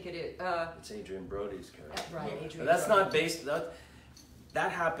people think it is? It's Adrian Brody's character. Right, Adrian. But that's Brody. not based.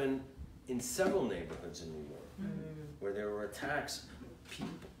 That happened in several neighborhoods in New York, where there were attacks.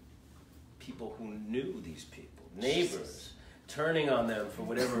 People who knew these people, neighbors, turning on them for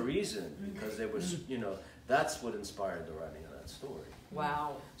whatever reason, because they were, you know, that's what inspired the writing of that story.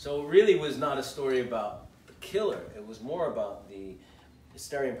 Wow. So it really was not a story about the killer. It was more about the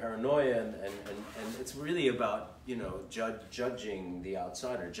hysteria and paranoia, and it's really about, you know, judging the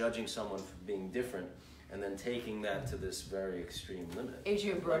outsider, judging someone for being different, and then taking that to this very extreme limit.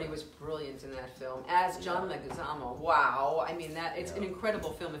 Adrian Brody was brilliant in that film, as John Leguizamo. Wow, I mean, it's an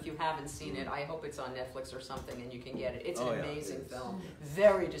incredible film. If you haven't seen it, I hope it's on Netflix or something and you can get it. It's an amazing film,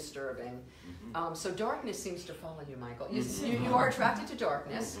 very disturbing. So darkness seems to follow you, Michael. You are attracted to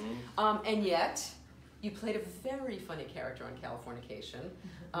darkness, and yet you played a very funny character on Californication.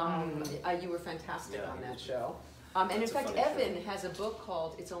 You were fantastic on that show. And in fact, Evan has a book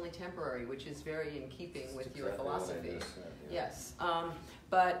called It's Only Temporary, which is very in keeping with your philosophy. Yes.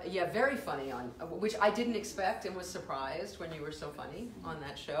 But yeah, very funny which I didn't expect and was surprised when you were so funny on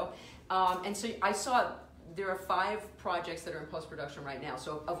that show. And so I saw there are 5 projects that are in post-production right now.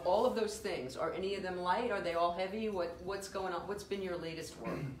 So of all of those things, are any of them light? Are they all heavy? What's going on? What's been your latest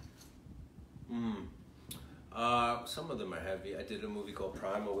work? Some of them are heavy. I did a movie called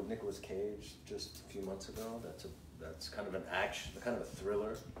Primal with Nicolas Cage just a few months ago. That's kind of an action, kind of a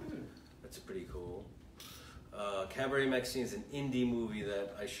thriller. That's pretty cool. Cabaret Maxine is an indie movie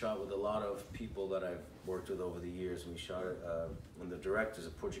that I shot with a lot of people that I've worked with over the years. We shot it, and the director's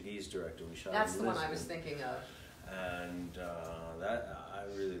a Portuguese director. We shot. That's it the in one I was Lisbon. thinking of. And I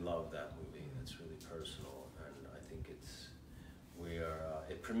really love that movie. It's really personal, and I think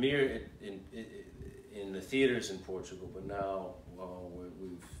it premiered in the theaters in Portugal, but now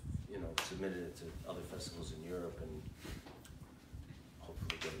we've submitted it to other festivals in Europe and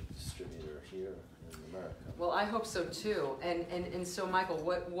hopefully get a distributor here in America. Well, I hope so too. And so, Michael,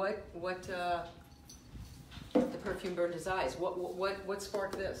 what the Perfume Burned His Eyes? What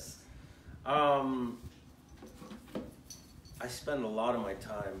sparked this? I spend a lot of my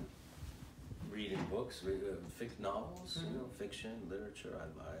time reading books, novels, fiction, literature.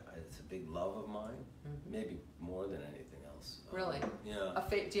 It's a big love of mine, maybe more than anything else. Really? Yeah.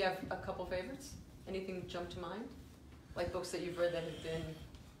 Do you have a couple favorites? Anything jump to mind? Like books that you've read that have been...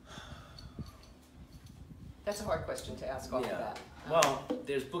 That's a hard question to ask off the bat. Well,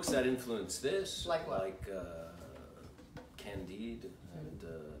 there's books that influence this. Like what? Like Candide and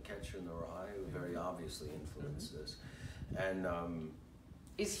Catcher in the Rye, who very obviously influenced this. And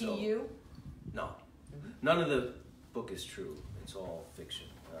is he you? No. None of the book is true. It's all fiction.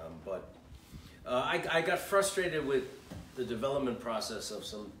 But I got frustrated with the development process of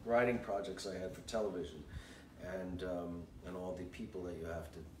some writing projects I had for television, and all the people that you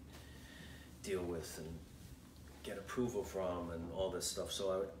have to deal with and get approval from and all this stuff.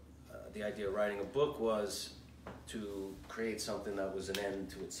 So the idea of writing a book was to create something that was an end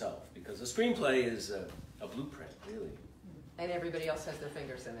to itself, because a screenplay is a blueprint, really. And everybody else has their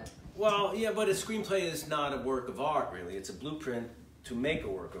fingers in it. Well, yeah, but a screenplay is not a work of art, really. It's a blueprint to make a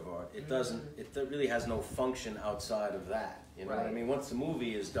work of art. It doesn't, it really has no function outside of that. You know what I mean? Once the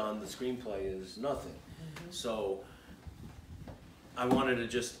movie is done, the screenplay is nothing. So I wanted to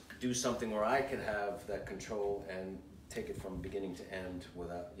just do something where I could have that control and take it from beginning to end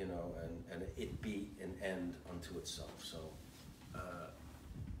without, you know, and it be an end unto itself. So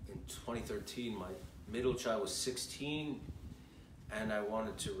in 2013, my middle child was 16, and I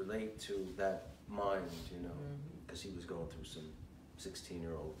wanted to relate to that mind, you know, because he was going through some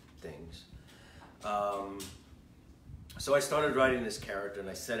 16-year-old things. So I started writing this character, and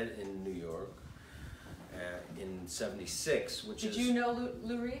I set it in New York in '76, which is... Did you know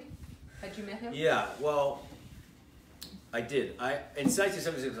Lou Reed? Had you met him? Yeah, well, I did. In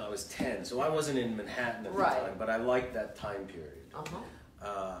 1976, I was 10, so I wasn't in Manhattan at the time, but I liked that time period.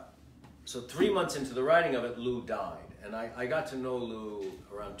 So 3 months into the writing of it, Lou died, and I got to know Lou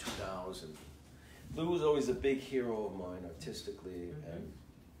around 2000. Lou was always a big hero of mine artistically, and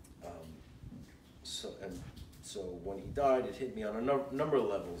so when he died, it hit me on a number of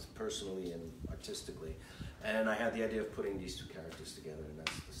levels, personally and artistically, and I had the idea of putting these two characters together, and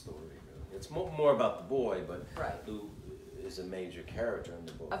that's the story. Really. It's more about the boy, but Lou is a major character in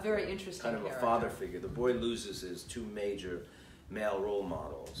the book. A very interesting kind of character. A father figure. The boy loses his two major male role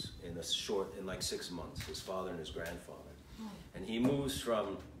models in like 6 months, his father and his grandfather. And he moves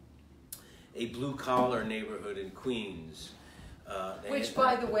from a blue-collar neighborhood in Queens. Which,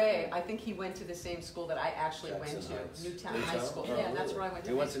 by the way, I think he went to the same school that I actually went to, Newtown High School. Yeah, that's where I went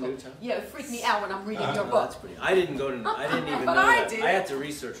to high school. Newtown? Yeah, it freaked me out when I'm reading your book. That's pretty. I didn't go to. I didn't even know that. I had to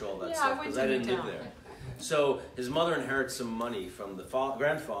research all that stuff because I didn't live there. So his mother inherits some money from the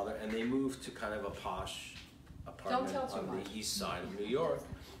grandfather, and they moved to kind of a posh apartment on the east side of New York.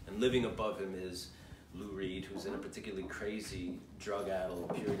 And living above him is Lou Reed, who's in a particularly crazy,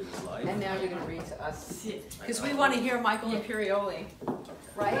 drug-addled period of his life. And now you're going to read to us, because we want to hear Michael Imperioli,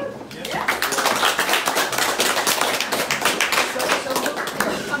 right? Yeah. So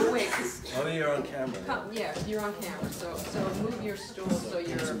come wait. Oh, you're on camera. Yeah, you're on camera. So move your stool so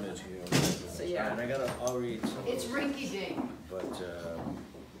you're. So yeah. And I'll read some. It's rinky-dink. But.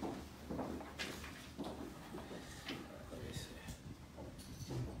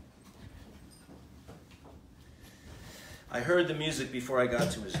 I heard the music before I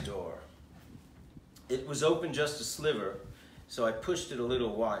got to his door. It was open just a sliver, so I pushed it a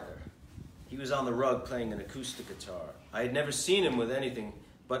little wider. He was on the rug playing an acoustic guitar. I had never seen him with anything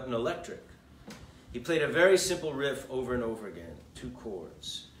but an electric. He played a very simple riff over and over again, 2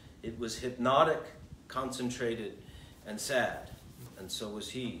 chords. It was hypnotic, concentrated, and sad, and so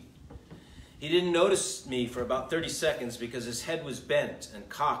was he. He didn't notice me for about 30 seconds because his head was bent and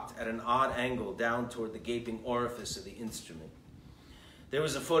cocked at an odd angle down toward the gaping orifice of the instrument. There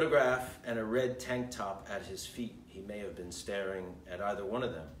was a photograph and a red tank top at his feet. He may have been staring at either one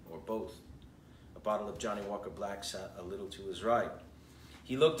of them, or both. A bottle of Johnny Walker Black sat a little to his right.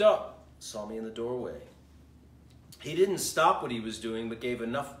 He looked up, saw me in the doorway. He didn't stop what he was doing, but gave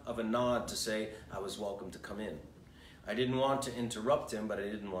enough of a nod to say I was welcome to come in. I didn't want to interrupt him, but I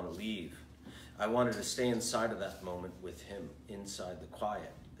didn't want to leave. I wanted to stay inside of that moment with him, inside the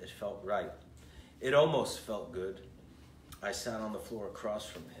quiet. It felt right. It almost felt good. I sat on the floor across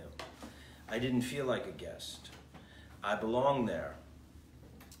from him. I didn't feel like a guest. I belonged there.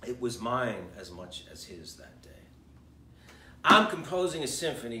 It was mine as much as his that day. I'm composing a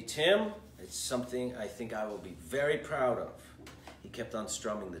symphony, Tim. It's something I think I will be very proud of. He kept on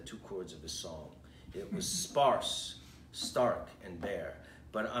strumming the 2 chords of his song. It was sparse, stark, and bare.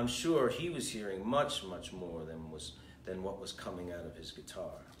 But I'm sure he was hearing much, much more than what was coming out of his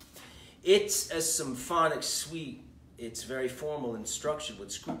guitar. It's a symphonic suite. It's very formal and structured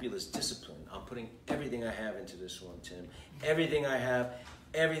with scrupulous discipline. I'm putting everything I have into this one, Tim. Everything I have,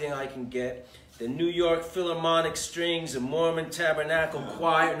 everything I can get. The New York Philharmonic Strings, the Mormon Tabernacle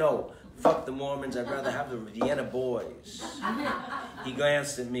Choir. No, fuck the Mormons. I'd rather have the Vienna Boys. He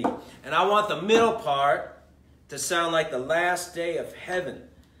glanced at me. And I want the middle part to sound like the last day of heaven.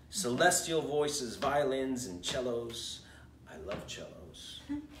 Celestial voices, violins, and cellos. I love cellos.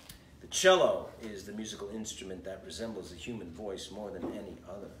 The cello is the musical instrument that resembles the human voice more than any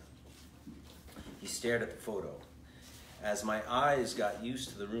other. He stared at the photo. As my eyes got used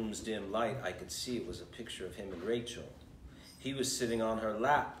to the room's dim light, I could see it was a picture of him and Rachel. He was sitting on her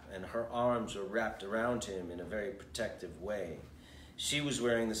lap, and her arms were wrapped around him in a very protective way. She was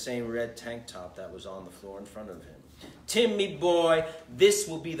wearing the same red tank top that was on the floor in front of him. Tim, me boy, this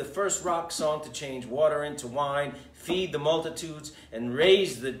will be the first rock song to change water into wine, feed the multitudes, and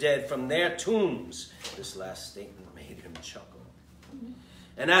raise the dead from their tombs. This last statement made him chuckle.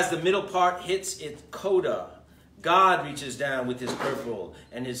 And as the middle part hits its coda, God reaches down with his purple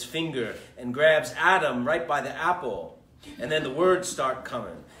and his finger and grabs Adam right by the apple. And then the words start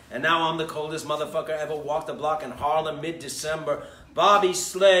coming. And now I'm the coldest motherfucker ever walked a block in Harlem mid-December. Bobby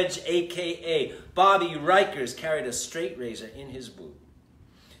Sledge, a.k.a. Bobby Rikers, carried a straight razor in his boot.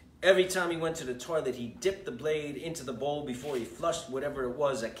 Every time he went to the toilet, he dipped the blade into the bowl before he flushed whatever it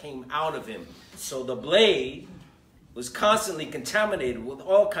was that came out of him. So the blade was constantly contaminated with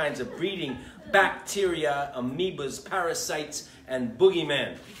all kinds of breeding bacteria, amoebas, parasites, and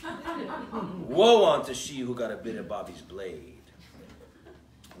boogeymen. Woe unto she who got a bit of Bobby's blade.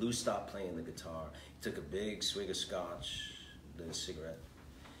 Lou stopped playing the guitar. He took a big swig of scotch, then a cigarette.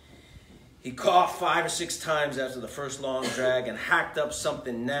 He coughed 5 or 6 times after the first long drag and hacked up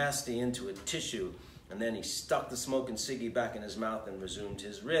something nasty into a tissue. And then he stuck the smoking ciggy back in his mouth and resumed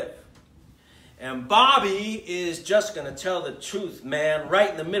his riff. And Bobby is just going to tell the truth, man,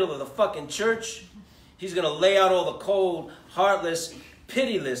 right in the middle of the fucking church. He's going to lay out all the cold, heartless,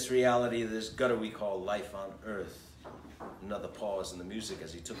 pitiless reality of this gutter we call life on earth. Another pause in the music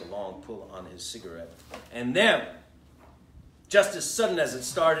as he took a long pull on his cigarette. And then, just as sudden as it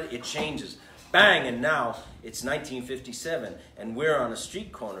started, it changes. Bang, and now it's 1957, and we're on a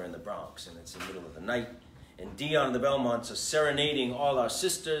street corner in the Bronx, and it's the middle of the night. And Dion and the Belmonts are serenading all our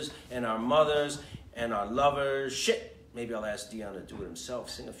sisters and our mothers and our lovers. Shit, maybe I'll ask Dion to do it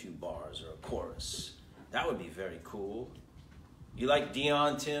himself, sing a few bars or a chorus. That would be very cool. You like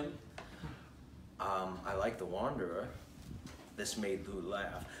Dion, Tim? I like The Wanderer. This made Lou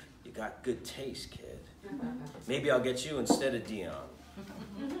laugh. You got good taste, kid. Maybe I'll get you instead of Dion.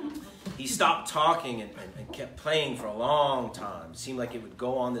 He stopped talking and kept playing for a long time. It seemed like it would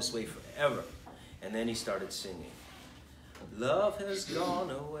go on this way forever. And then he started singing. Love has gone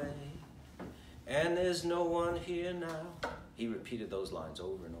away, and there's no one here now. He repeated those lines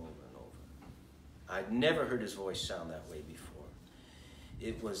over and over and over. I'd never heard his voice sound that way before.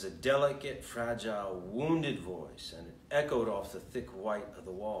 It was a delicate, fragile, wounded voice, and it echoed off the thick white of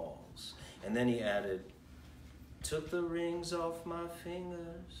the walls. And then he added, took the rings off my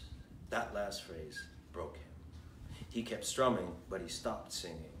fingers. That last phrase broke him. He kept strumming, but he stopped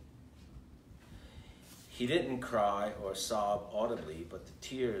singing. He didn't cry or sob audibly, but the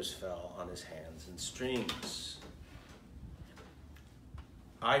tears fell on his hands in streams.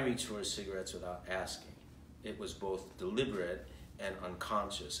 I reached for his cigarettes without asking. It was both deliberate and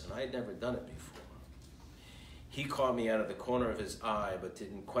unconscious, and I had never done it before. He caught me out of the corner of his eye, but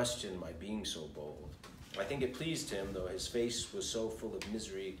didn't question my being so bold. I think it pleased him, though his face was so full of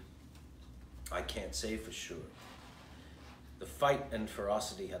misery, I can't say for sure. The fight and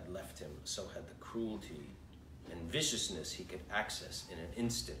ferocity had left him, so had the cruelty and viciousness he could access in an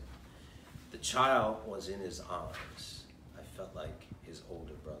instant. The child was in his arms. I felt like his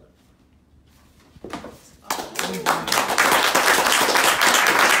older brother. Does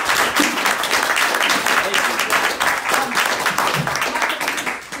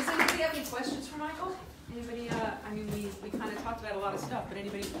anybody have any questions for Michael? Anybody, I mean, we kind of talked about a lot of stuff, but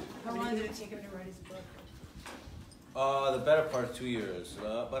anybody? How long did it take him to write his book? The better part of 2 years,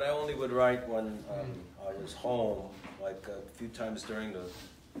 but I only would write when I was home, like a few times during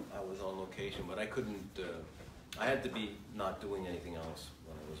I was on location, but I couldn't, I had to be not doing anything else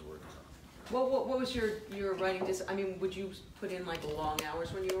when I was working. Well, what was your writing? I mean, would you put in like long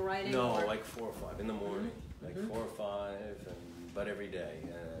hours when you were writing? No, or? like 4 or 5 in the morning, like 4 or 5, but every day,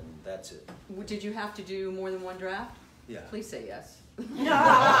 and that's it. Did you have to do more than one draft? Yeah. Please say yes.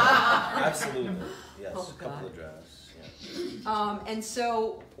 Absolutely, yes, Oh, a couple God. of drafts. Yeah. And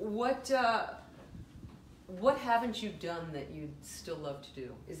so, what haven't you done that you'd still love to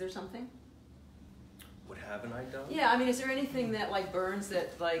do? Is there something? What haven't I done? Yeah, I mean, is there anything that like burns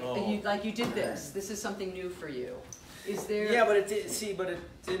that like Oh. you did this? This is something new for you. Is there? Yeah, but it did. See, but it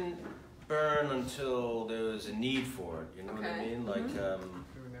didn't burn until there was a need for it. You know what I Okay. mean? Like, I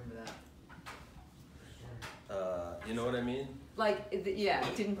remember that. you know what I mean? Like, yeah,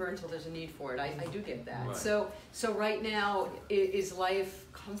 it didn't burn until there's a need for it. I do get that. Right. So right now, is life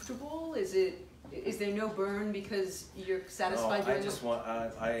comfortable? Is there no burn because you're satisfied? No, I doing just it? want.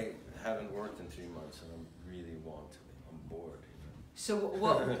 I haven't worked in 3 months, and I really want to. I'm bored. So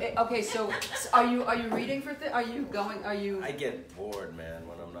what? Okay, so are you reading for? Are you going? Are you? I get bored, man,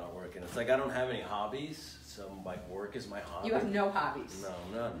 when I'm not working. It's like I don't have any hobbies. So like work is my hobby. You have no hobbies. No,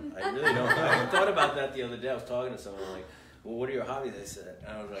 none. I really don't. I thought about that the other day. I was talking to someone like, well, what are your hobbies? I said,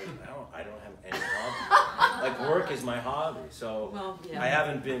 and I was like, I don't have any hobbies. Like work is my hobby. So Well, yeah. I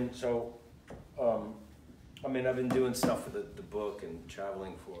haven't been, I mean, I've been doing stuff for the book and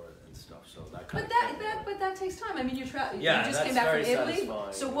traveling for it. and stuff. So that kind But that takes time. I mean, you Yeah, just that's came back from very Italy.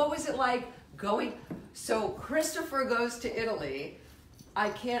 satisfying. So what was it like going? So Christopher goes to Italy. I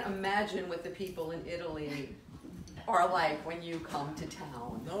can't imagine what the people in Italy are like when you come to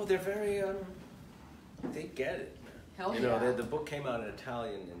town. No, they're very they get it. Hell you know, yeah. the book came out in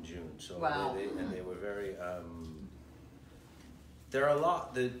Italian in June, so Wow. they were very. They're a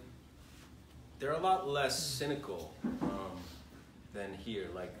lot less cynical than here.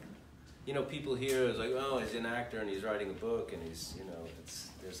 Like, you know, people here is like, oh, he's an actor and he's writing a book and he's, you know,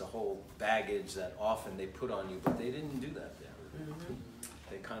 there's a whole baggage that often they put on you, but they didn't do that there. Mm-hmm.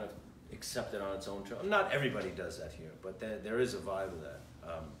 They kind of accept it on its own terms. Not everybody does that here, but there is a vibe of that.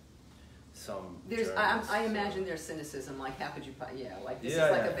 I imagine there's cynicism, like how could you, like this is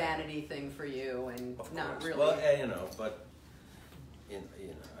like a vanity thing for you, and of not course. really. Well, you know, but you know,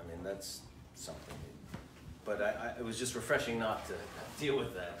 I mean, that's something. But it was just refreshing not to deal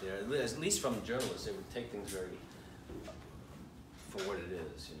with that there. At least from the journalists, they would take things very for what it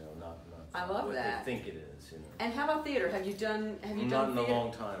is, you know, not I love what that. they think it is, you know. And how about theater? Have you done Not in theater? a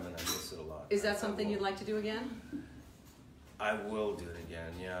long time, and I miss it a lot. Is that something you'd like to do again? I will do it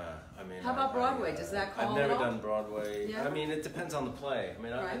again, yeah. I mean, How about Broadway? Does that call I've never at all? done Broadway. Yeah. I mean, it depends on the play. I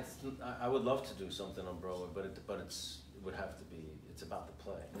mean, Right. I would love to do something on Broadway, but it would have to be. It's about the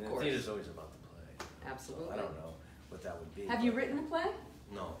play. I mean, course. theater's always about the play. Absolutely. So I don't know what that would be. Have you written a play?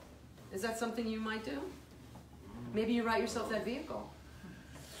 No. Is that something you might do? Maybe you write yourself that vehicle.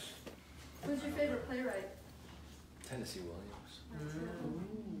 Who's your favorite playwright? Tennessee Williams.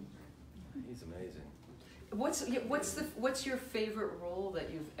 He's amazing. What's your favorite role that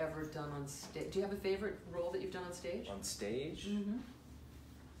you've ever done on stage? Do you have a favorite role that you've done on stage? On stage? Mm-hmm.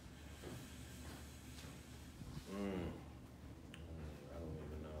 I don't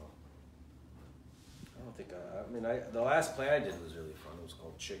even know. I don't think I mean, the last play I did was really fun. It was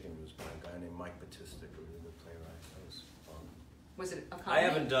called Chicken. It was by a guy named Mike Batista, a really good playwright. That was fun. Was it a comedy? I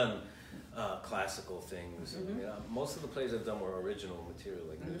haven't done classical things. Mm-hmm. I mean, most of the plays I've done were original material,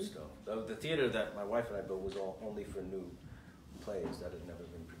 like new stuff. The theater that my wife and I built was only for new plays that had never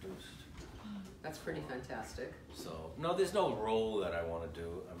been produced. That's pretty fantastic. So, no, there's no role that I want to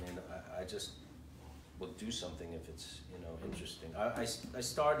do. I mean, I just will do something if it's, you know, interesting. I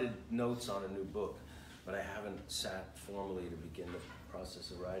started notes on a new book, but I haven't sat formally to begin the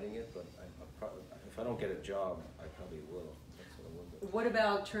process of writing it, but if I don't get a job, I probably will. That's what I will do. What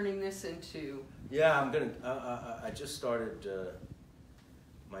about turning this into? Yeah, I'm gonna. I just started.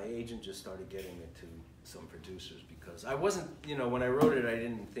 My agent just started getting it to some producers because I wasn't. You know, when I wrote it, I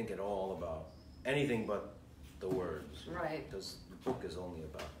didn't think at all about anything but the words. Right. Because the book is only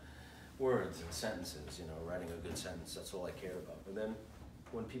about words and sentences. You know, writing a good sentence. That's all I cared about. But then,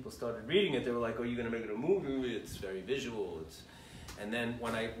 when people started reading it, they were like, "Oh, you're gonna make it a movie? It's very visual." And then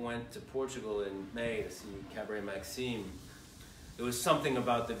when I went to Portugal in May to see Cabaret Maxime, there was something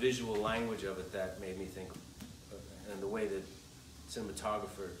about the visual language of it that made me think, and the way that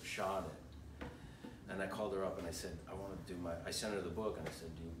cinematographer shot it. And I called her up and I said, I want to do I sent her the book and I said,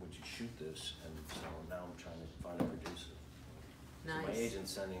 would you shoot this? And so now I'm trying to find a producer. Nice. So my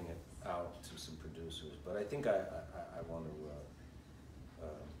agent's sending it out to some producers, but I think I want to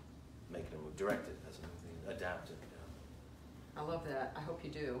make it a movie, direct it as a movie, adapt it. I love that. I hope you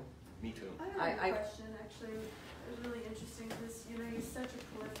do. Me too. I have a question, actually. It was really interesting because, you know, you're such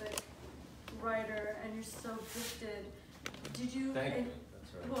a prolific writer and you're so gifted. Did you... Thank you.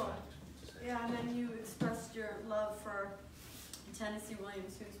 That's right. Well, yeah, and then you expressed your love for Tennessee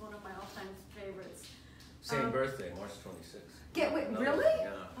Williams, who's one of my all-time favorites. Same birthday, March 26th. Really?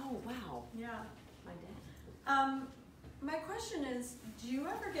 Yeah. Oh, wow. Yeah. My dad. My question is, do you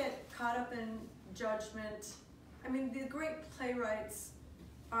ever get caught up in judgment? I mean, the great playwrights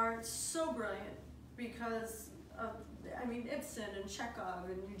are so brilliant because of, I mean, Ibsen and Chekhov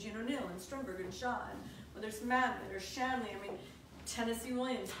and Eugene O'Neill and Strindberg and Shaw, and whether it's Madden or Shanley, I mean, Tennessee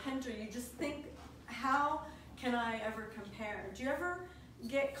Williams, Pinter, you just think, how can I ever compare? Do you ever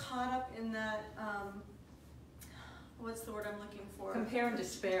get caught up in that, what's the word I'm looking for? Compare and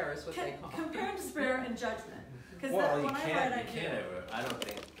despair is what they call it. Compare and despair and judgment. Well, you can't ever, I don't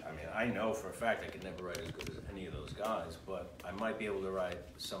think, I mean, I know for a fact I could never write as good as any of those guys, but I might be able to write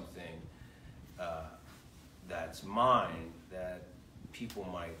something that's mine that people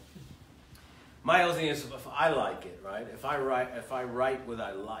might. My other thing is if I like it, right? If I write what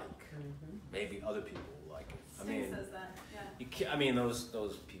I like, maybe other people will like it. I mean, says that, yeah. You can't, I mean, those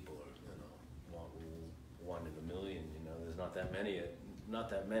people are, you know, one in a million. You know, there's not that many.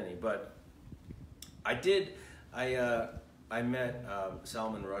 But I met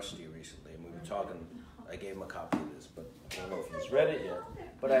Salman Rushdie recently, and we were talking. I gave him a copy of this, but I don't know if he's read it yet.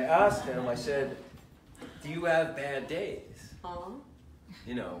 But I asked him, I said, do you have bad days?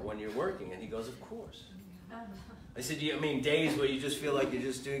 You know, when you're working? And he goes, of course. I said, do you mean days where you just feel like you're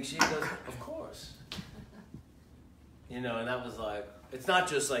just doing shit? He goes, of course. You know, and that was like, it's not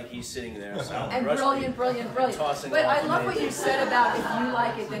just like he's sitting there and brilliant. But I love what you said about if you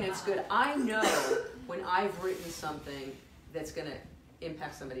like it, then it's good. I know when I've written something that's going to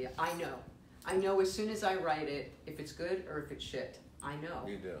impact somebody. I know as soon as I write it, if it's good or if it's shit. I know.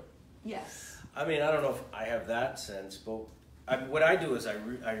 You do. Yes. I mean, I don't know if I have that sense, but what I do is I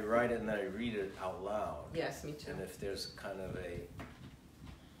write it and then I read it out loud. Yes, me too. And if there's kind of a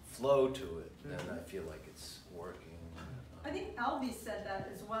flow to it, then I feel like it's working. I think Albie said that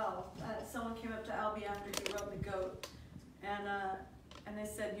as well. Someone came up to Albie after he wrote The Goat, and they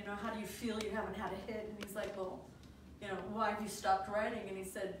said, you know, how do you feel you haven't had a hit? And he's like, well, you know, why have you stopped writing? And he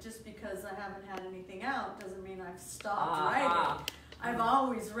said, just because I haven't had anything out doesn't mean I've stopped writing. I've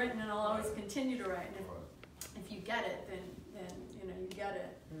always written and I'll always continue to write. And if you get it, then you know, you get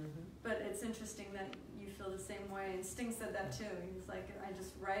it. But it's interesting that you feel the same way. And Sting said that too. He was like, I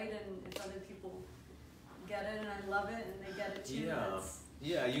just write, and if other people get it and I love it and they get it too.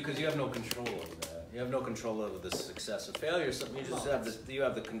 Yeah, because you have no control over that. You have no control over the success or failure. Something you just have you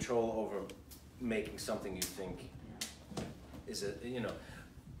have the control over making something you think is a, you know.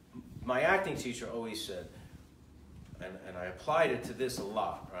 My acting teacher always said, and I applied it to this a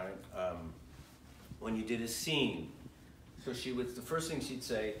lot, right? When you did a scene, so the first thing she'd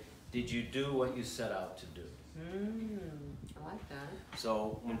say, did you do what you set out to do? I like that.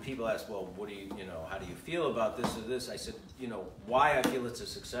 So when people ask, well, what do you know, how do you feel about this or this? I said, you know, why I feel it's a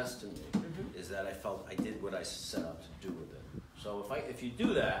success to me is that I felt I did what I set out to do with it. So if you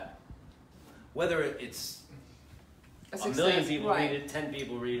do that, whether it's a million people read it, 10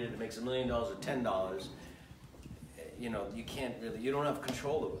 people read it, it makes $1 million or $10, you know, you don't have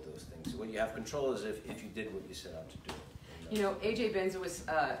control over those things. What you have control is if you did what you set out to do. You know, AJ Benza was,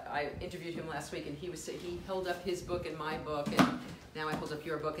 I interviewed him last week, and he held up his book and my book, and now I hold up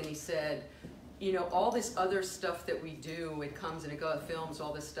your book, and he said, you know, all this other stuff that we do, it comes and it goes, films,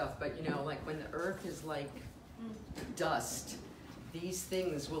 all this stuff, but you know, like when the earth is like dust, these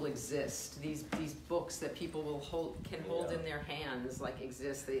things will exist. These books that people can hold in their hands, like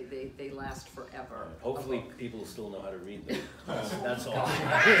exist. They last forever. Hopefully, people still know how to read them. That's all.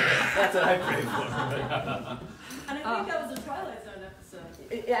 That's what I pray for. And I think that was a Twilight Zone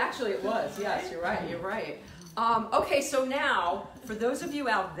episode. Actually, it was. Yes, you're right. You're right. Okay, so now for those of you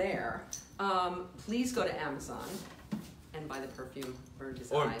out there, please go to Amazon and buy the Perfume Burned His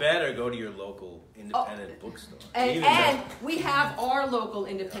Eyes. Or better, go to your local independent bookstore. And we have our local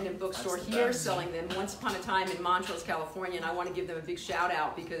independent bookstore here selling them once upon a time in Montrose, California, and I want to give them a big shout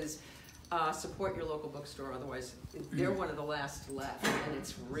out because support your local bookstore, otherwise they're one of the last left, and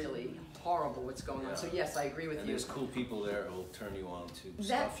it's really horrible what's going on. So yes, I agree with you. And there's cool people there who will turn you on to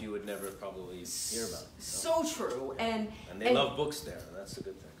stuff you would never probably hear about. So true. And they love books there, and that's a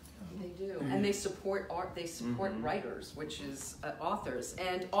good thing. They do, and they support art. They support writers, which is authors,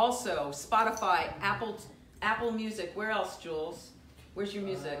 and also Spotify, Apple Music. Where else, Jules? Where's your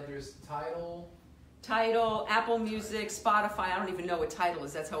music? There's Tidal, Apple Music, Spotify. I don't even know what Tidal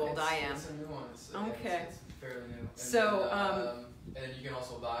is. That's how old I am. It's a new one. It's fairly new. And so, and then you can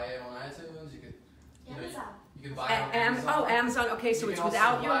also buy it on iTunes. You could, Amazon. You can buy it on Amazon. Oh, Amazon. Okay, so it's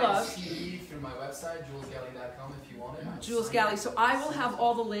Without Your Love. CD through my website, JulesGalli.com, if you want it. Jules Galli. So I will have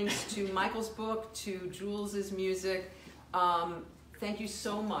all the links to Michael's book, to Jules's music. Thank you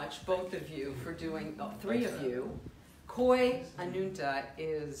so much, both of you, for doing. Three of you. Koi Anunta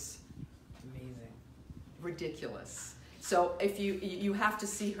is amazing, ridiculous. So if you have to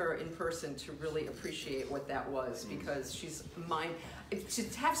see her in person to really appreciate what that was, because she's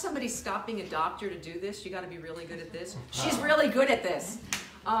to have somebody stop being a doctor to do this, you got to be really good at this. She's really good at this.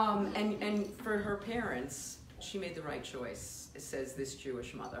 And for her parents, she made the right choice, says this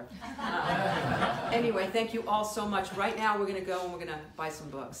Jewish mother. Anyway, thank you all so much. Right now, we're going to go and we're going to buy some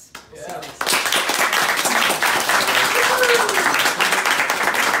books. Yeah.